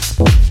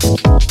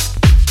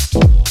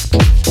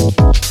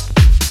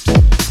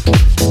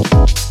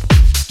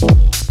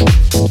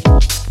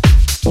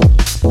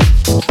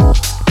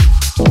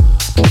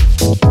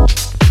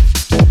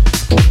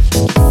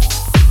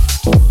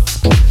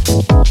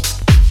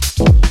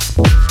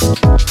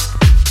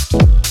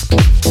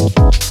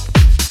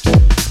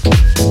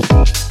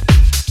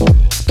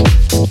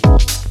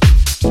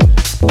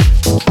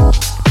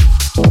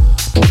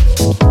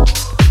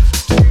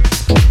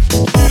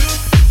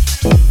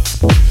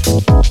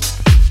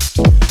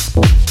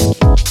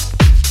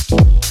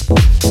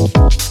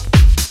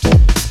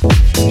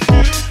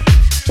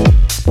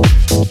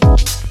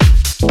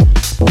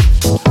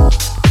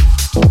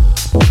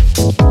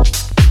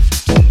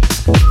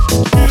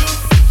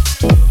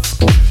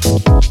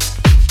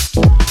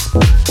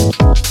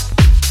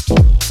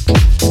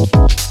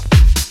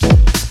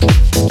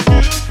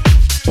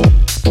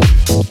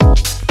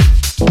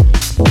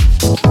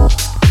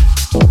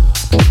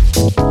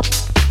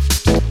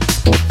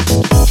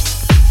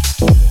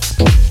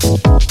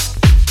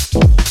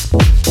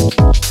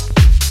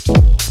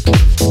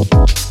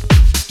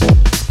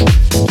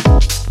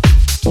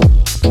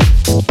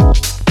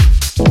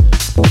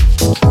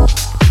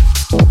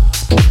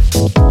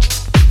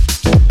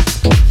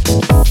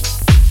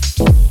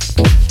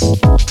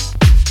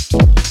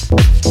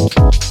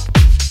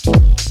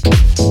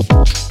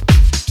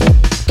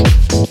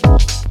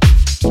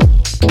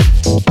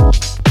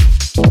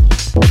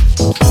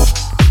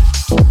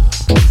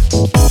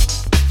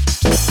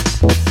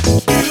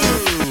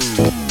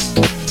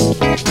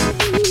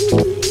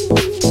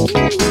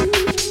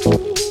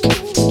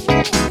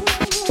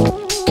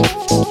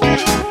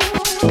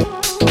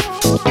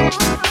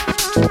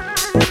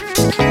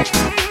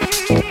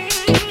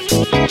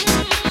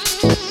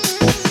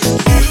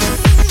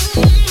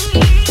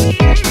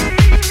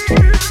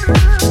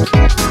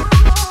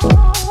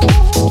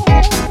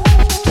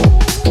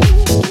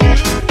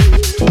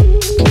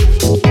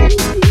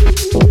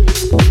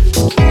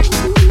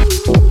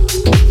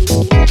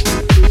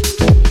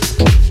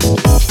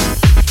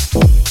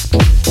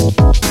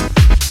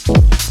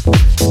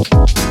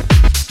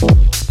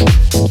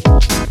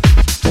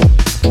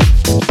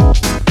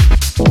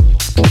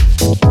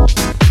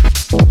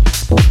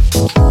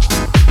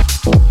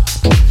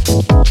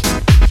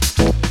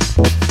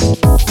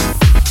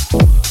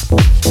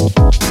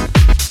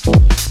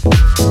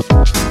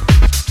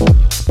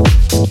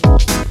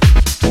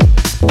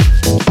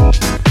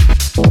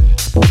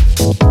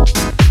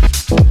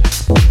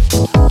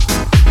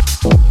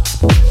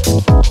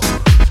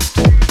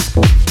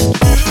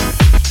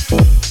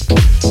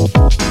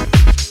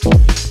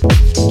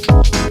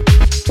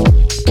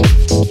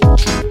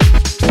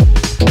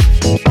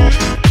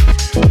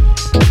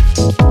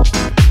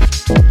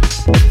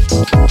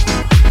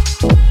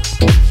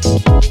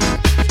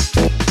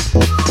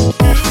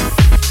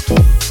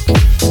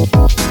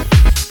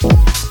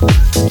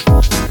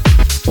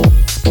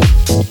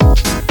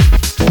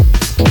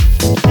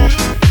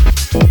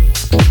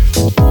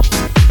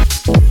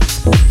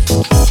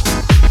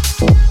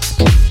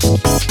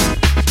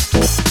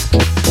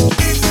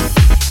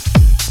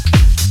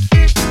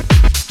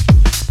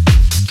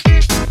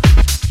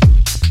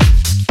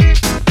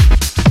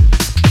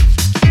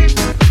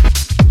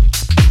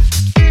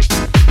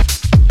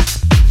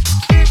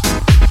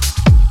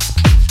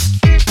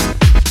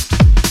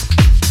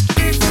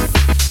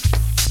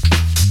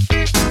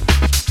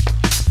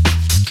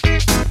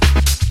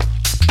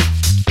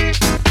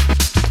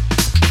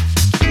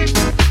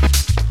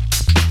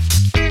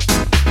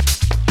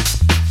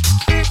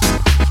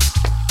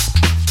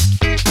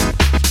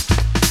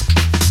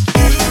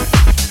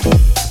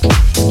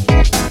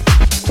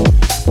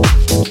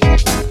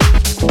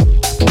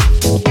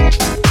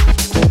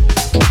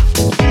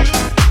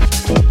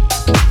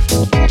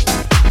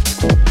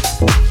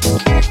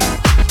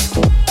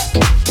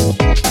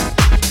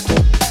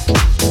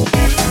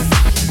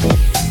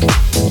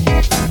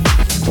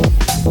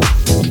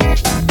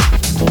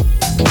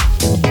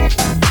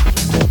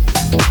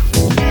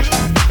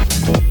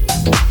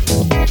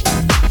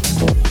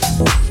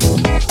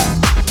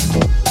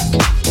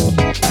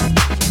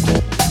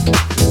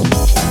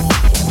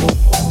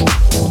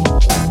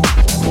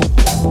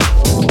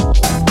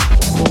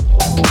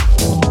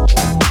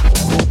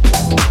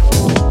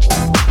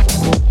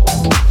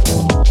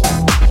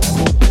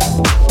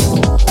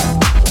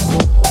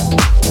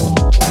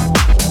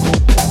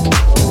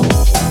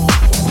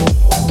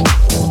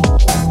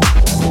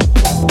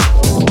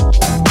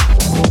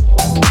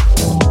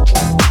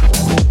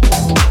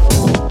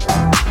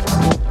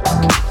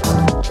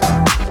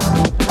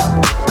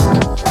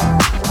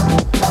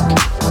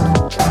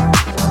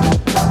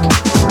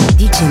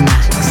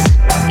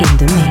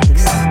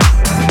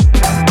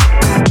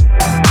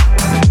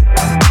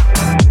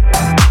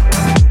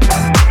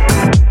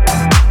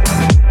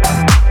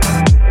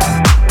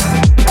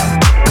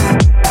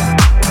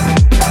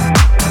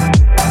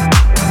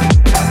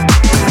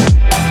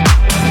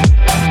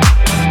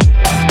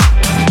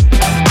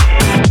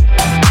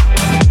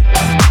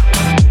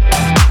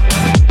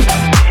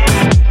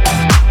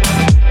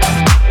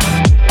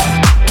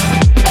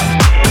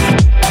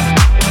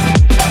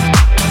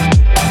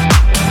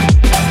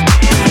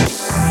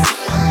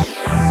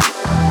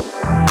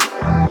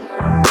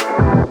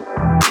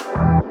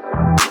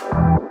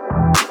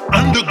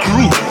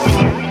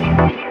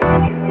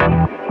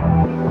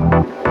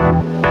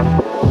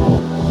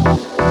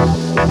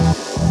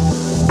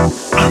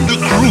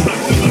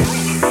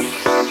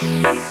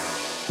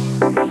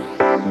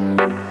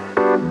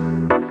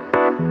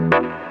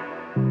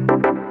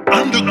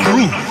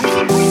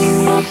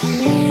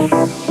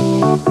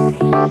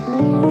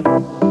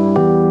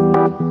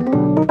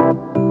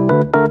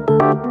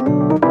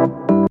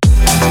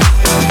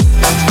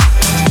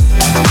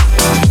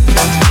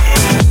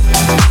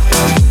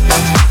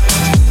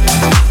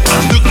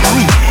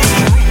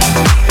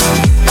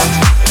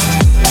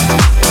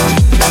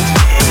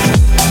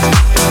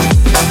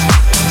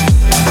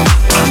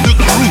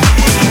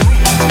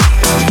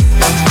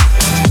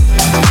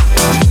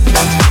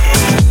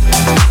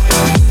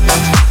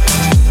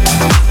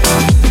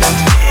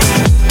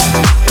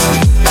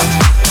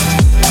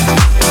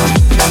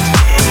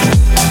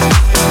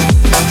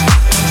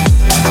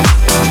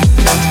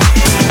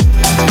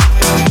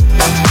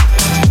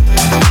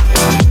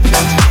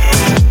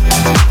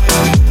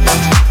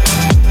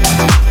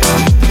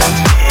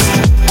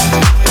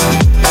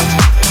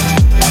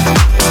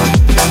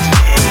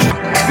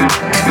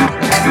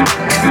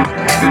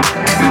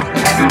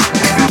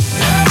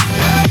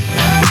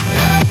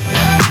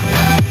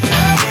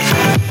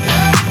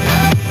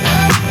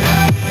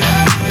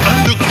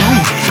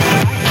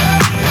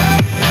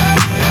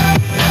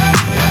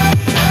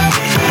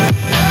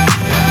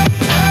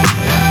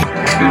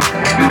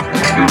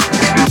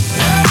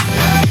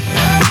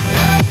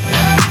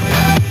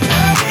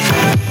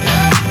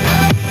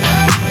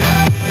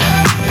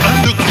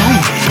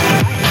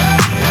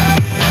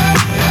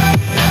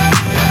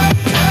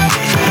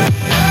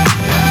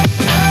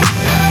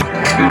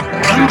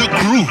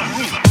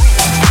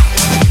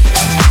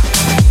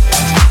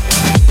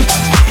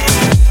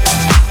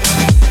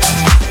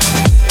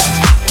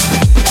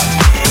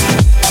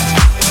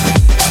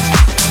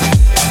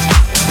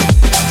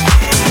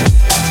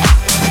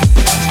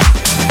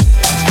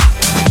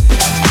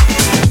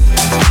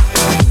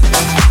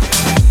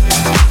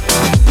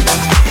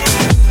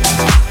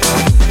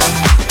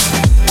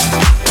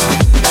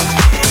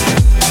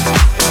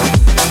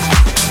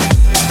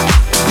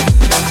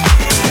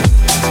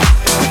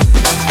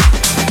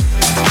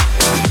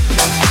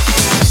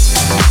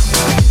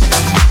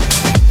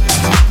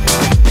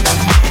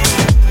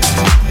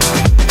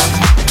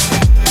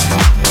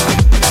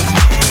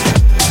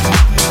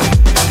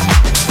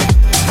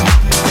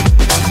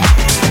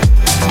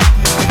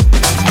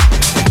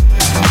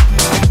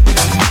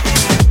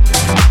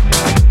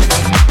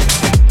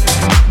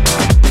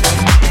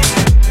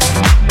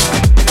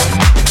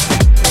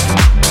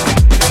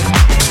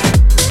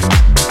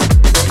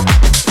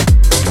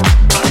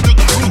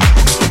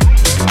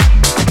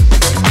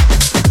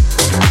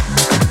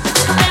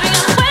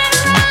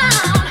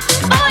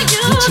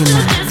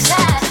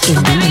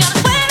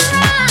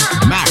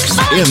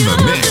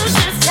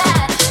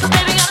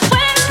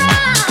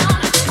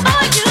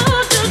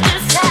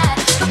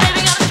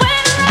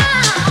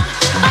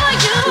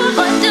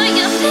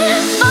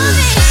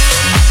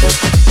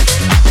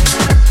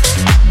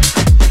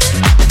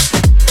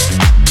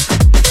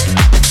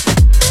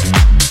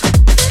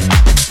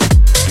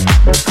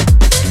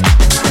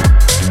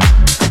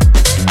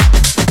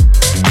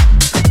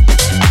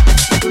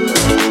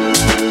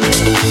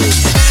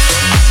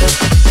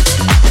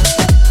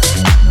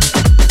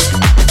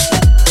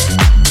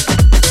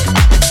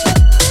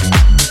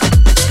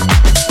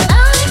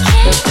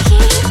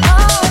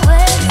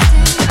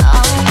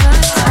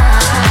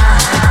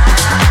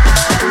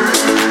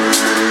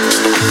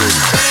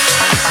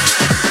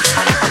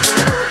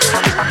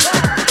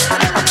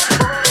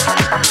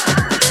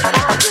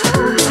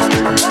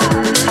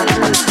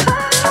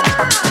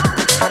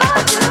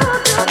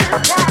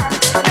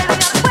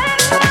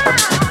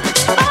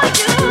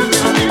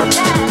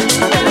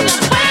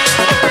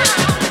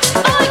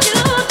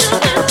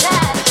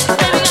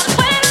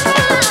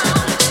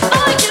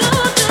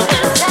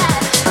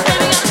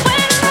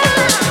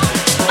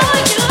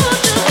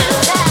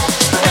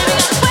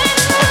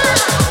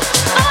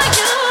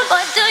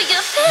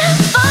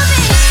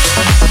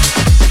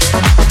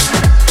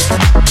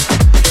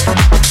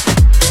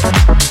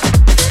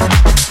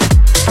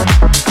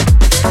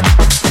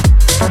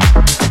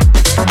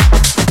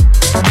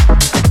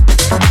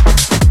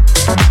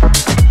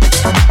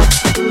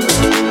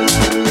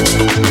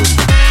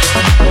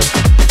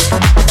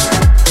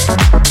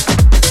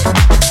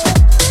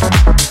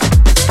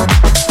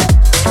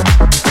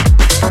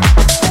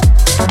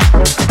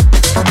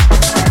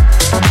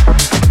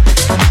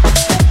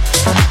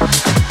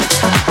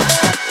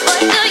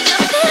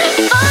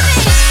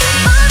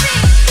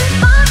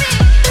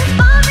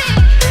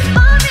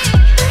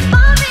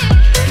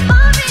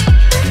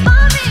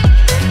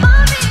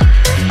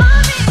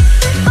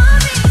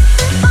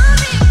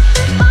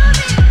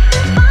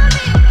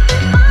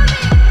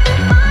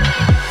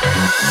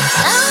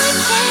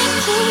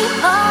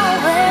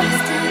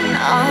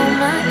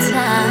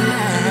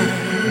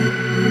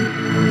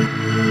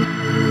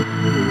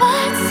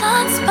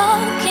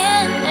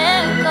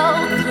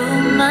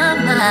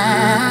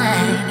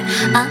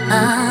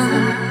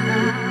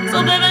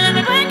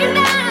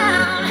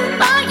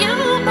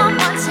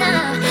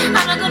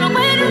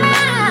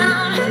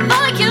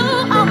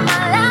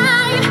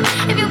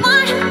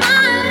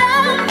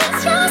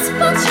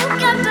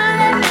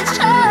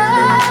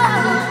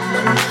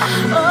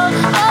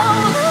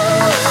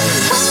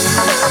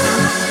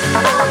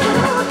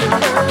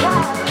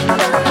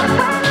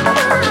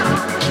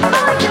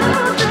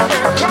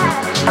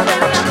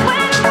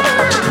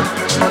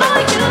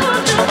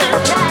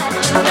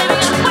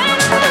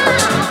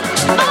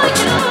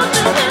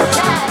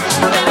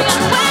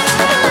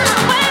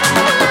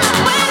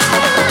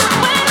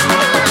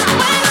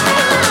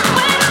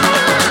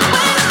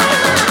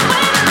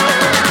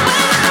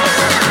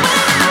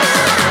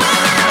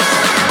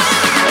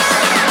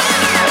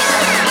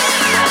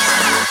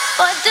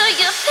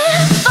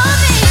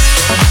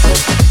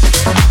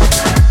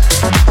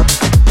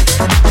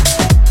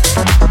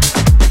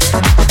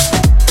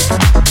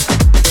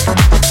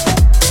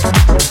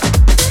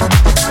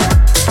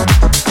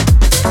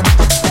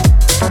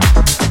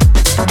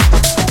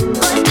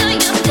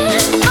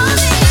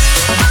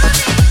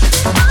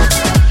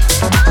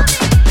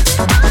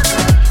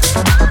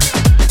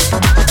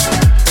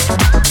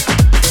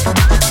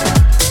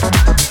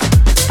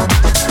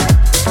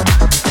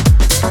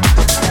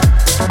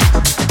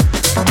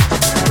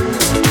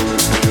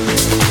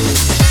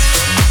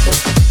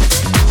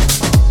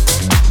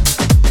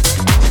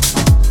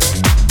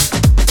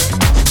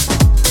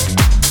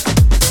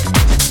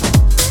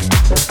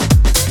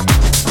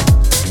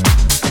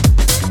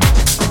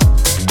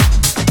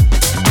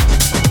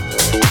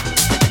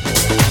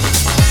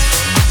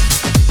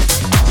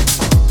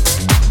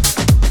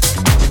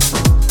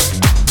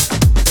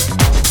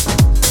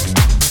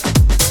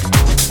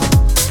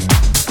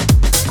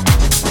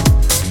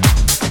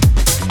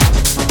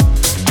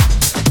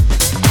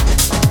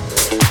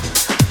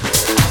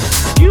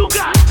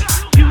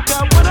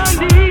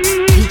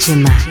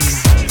 DJ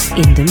Max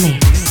in the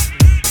mix.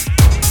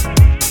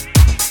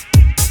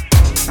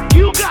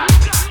 You got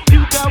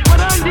what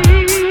I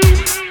need.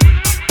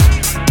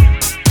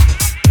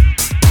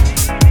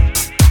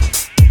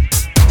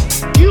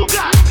 You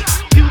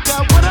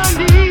got what I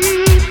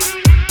need.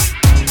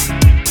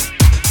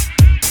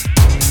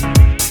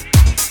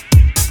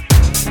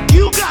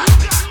 You got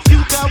what I need. You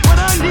got what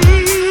I need.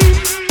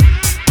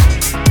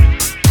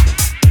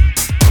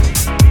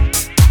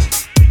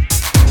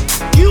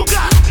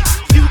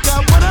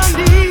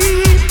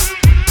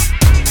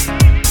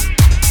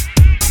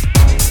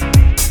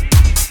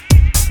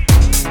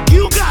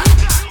 You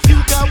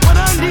got what I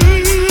need.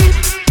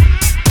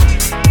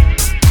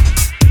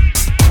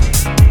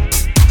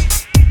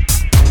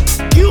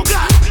 You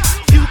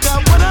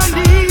got what I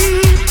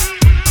need.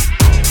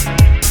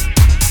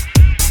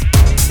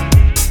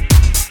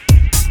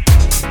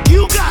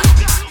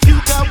 You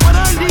got what I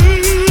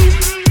need.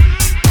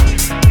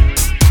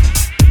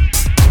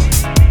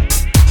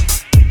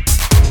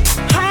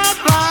 Hot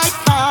like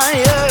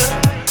fire,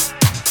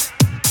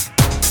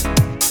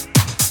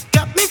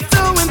 got me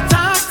so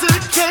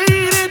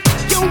intoxicated.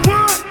 Your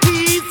one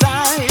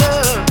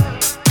desire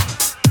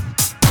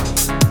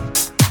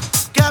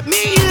got me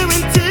here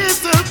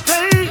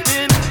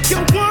anticipating.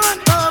 You're one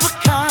of a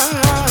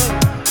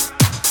kind.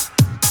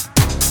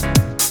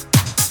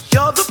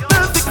 You're the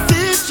perfect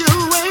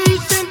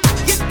situation.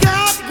 You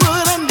got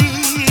what I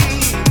need.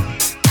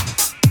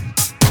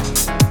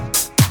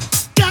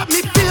 Got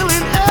me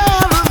feeling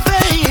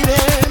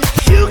elevated.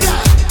 You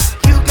got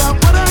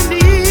what I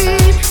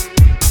need.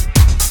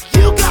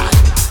 You got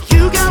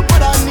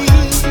what I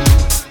need.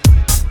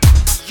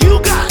 You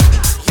got what I need.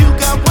 You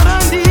got what I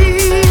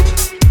need.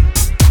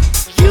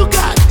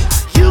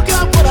 You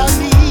got what I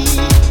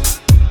need.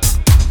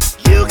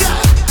 You got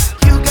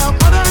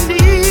what I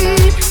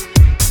need.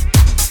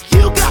 You got what I need.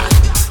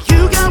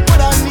 You got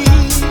what I need.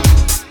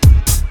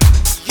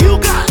 You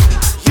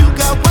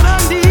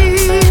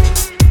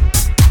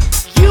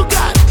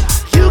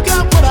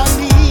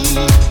got. You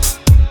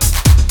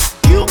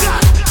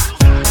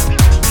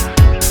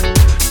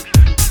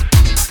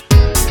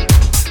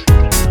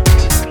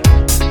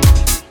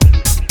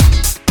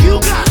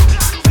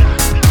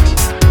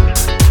got.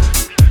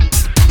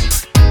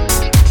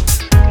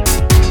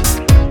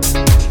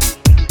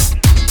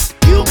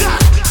 You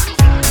got.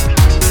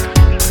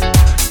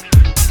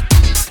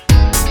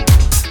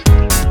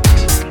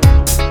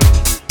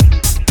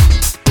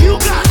 You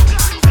got.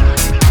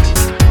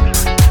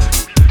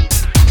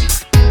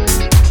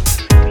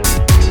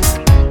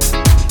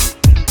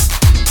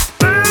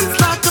 Burns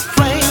like a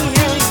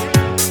flame.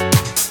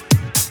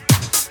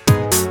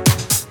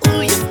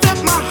 Ooh, you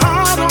set my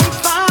heart on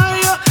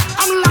fire.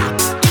 I'm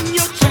locked in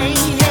your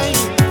chain.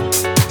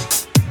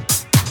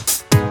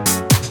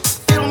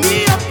 Fill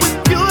me up with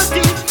pure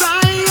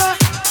desire.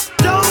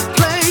 Don't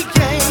play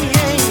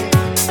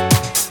games.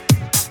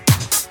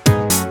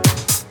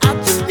 I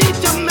just need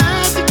your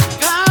magic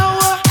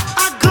power. I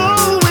go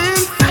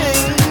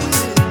insane.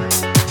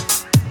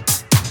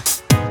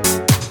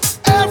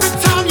 Every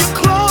time you're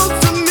close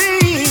to me,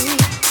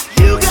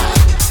 you got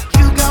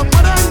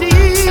what I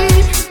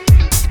need.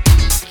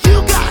 You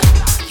got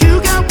what I need.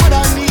 You got what I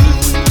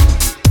need.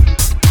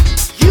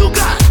 You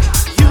got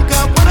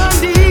what I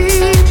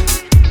need.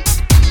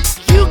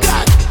 You got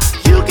what I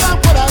need. You got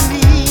what I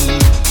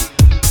need.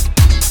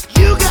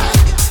 You got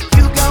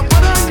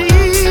what I need. You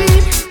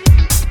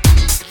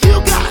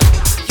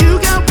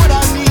got what I need. You got what I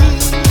need.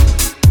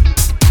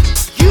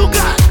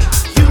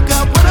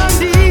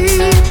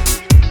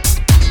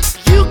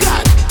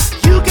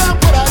 You got what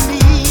I need.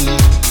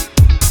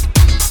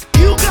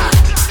 You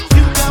got what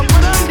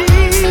I need.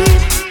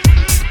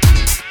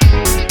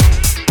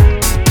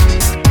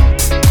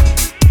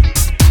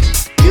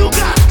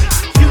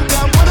 You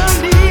got what I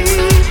need. You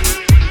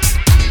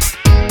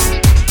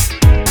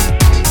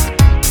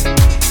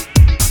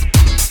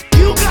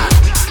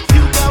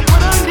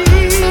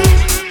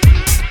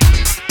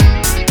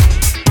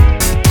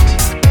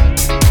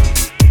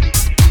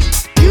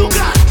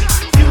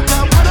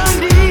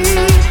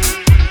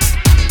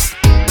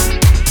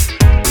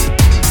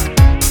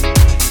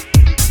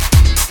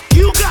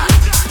got.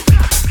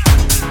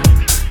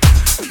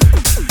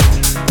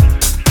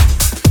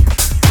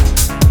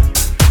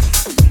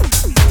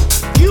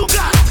 You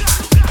got.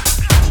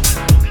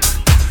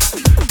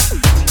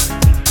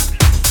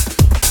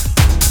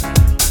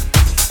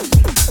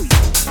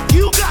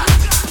 You got.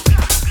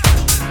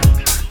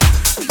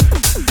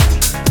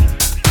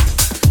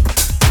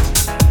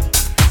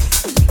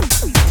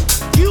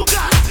 You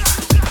got.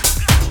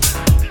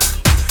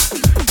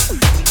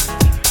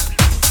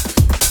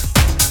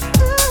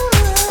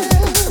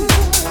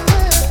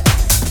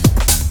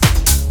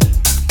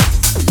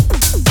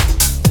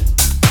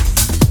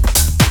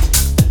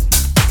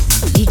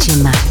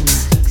 DJ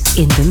Max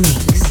in the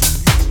mix.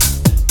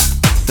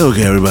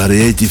 Okay,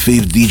 everybody,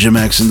 85th DJ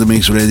Max in the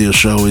Mix radio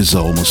show is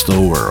almost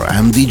over.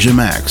 I'm DJ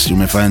Max. You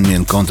may find me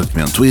and contact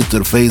me on Twitter,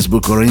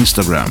 Facebook, or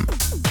Instagram.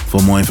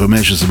 For more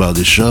information about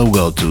the show,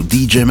 go to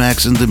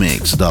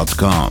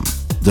djmaxinthemix.com.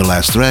 The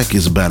last track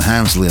is Ben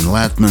Hamsley and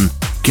Latman,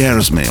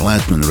 Cares Me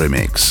Latman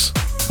remix.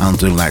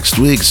 Until next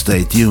week,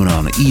 stay tuned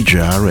on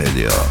EJR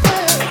Radio.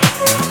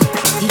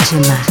 DJ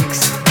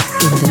Max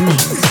in the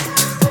mix.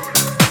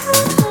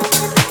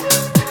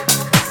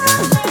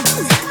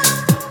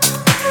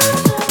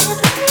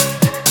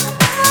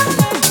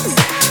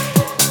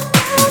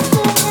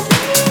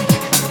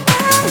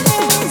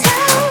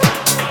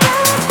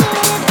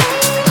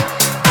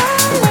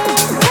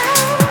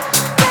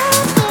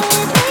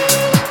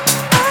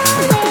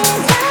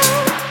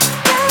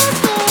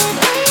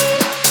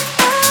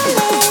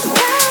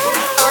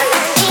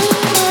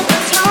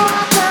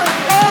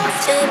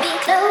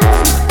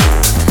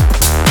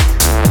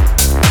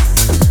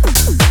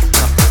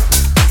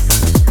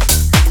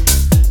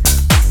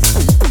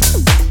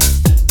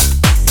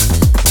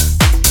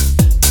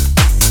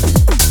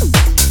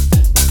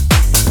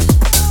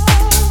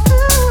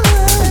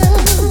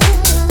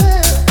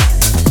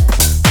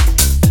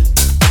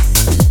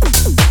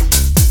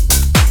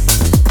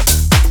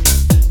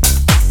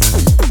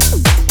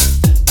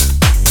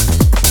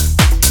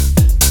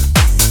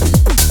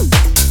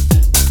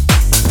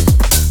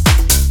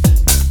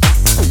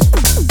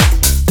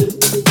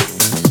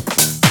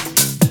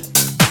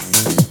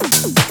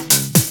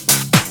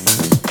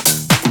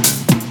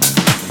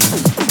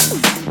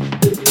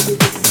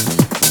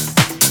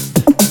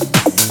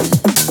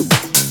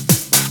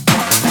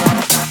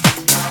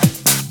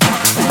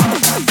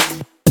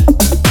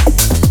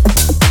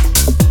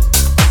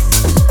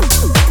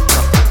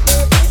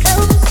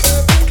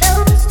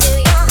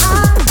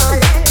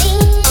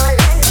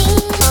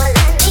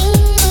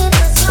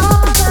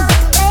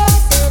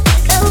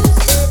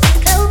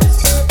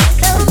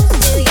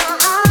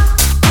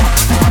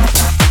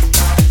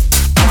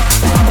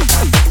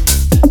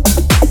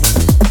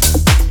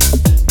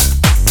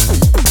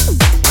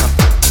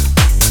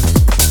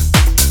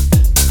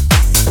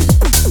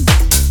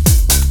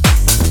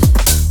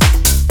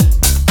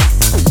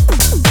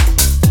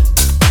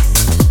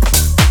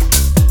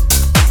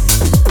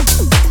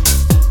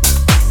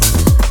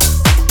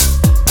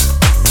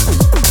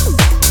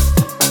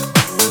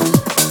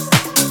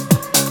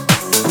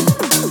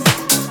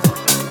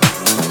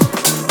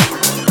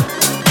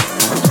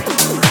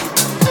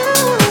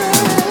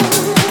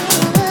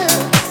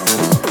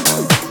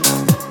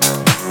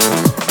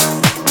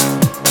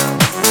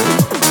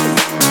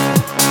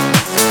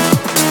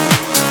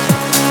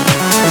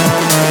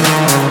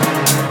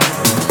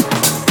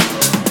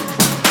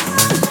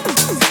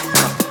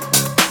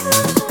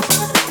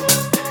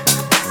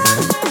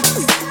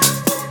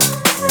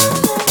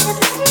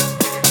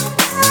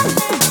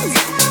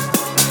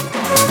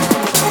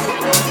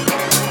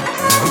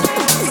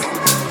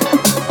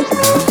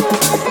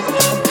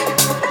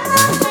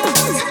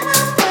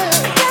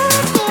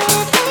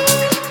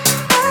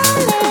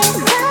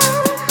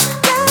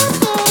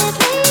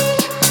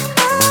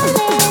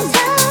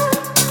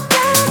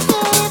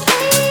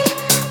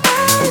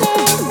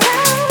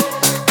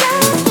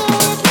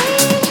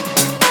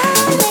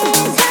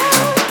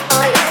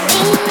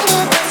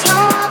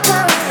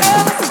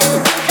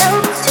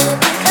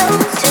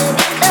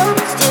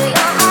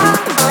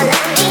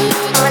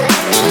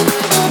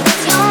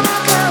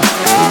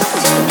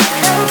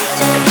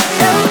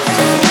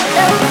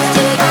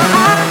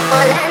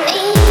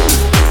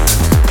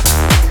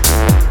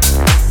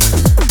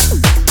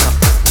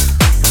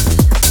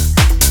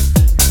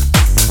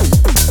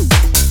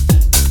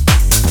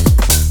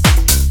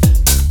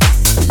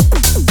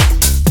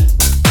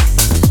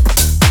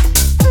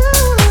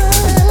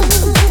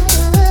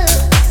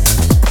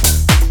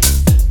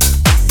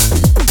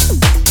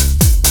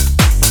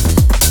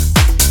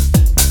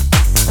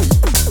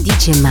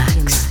 DJ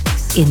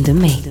Max in the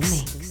mix.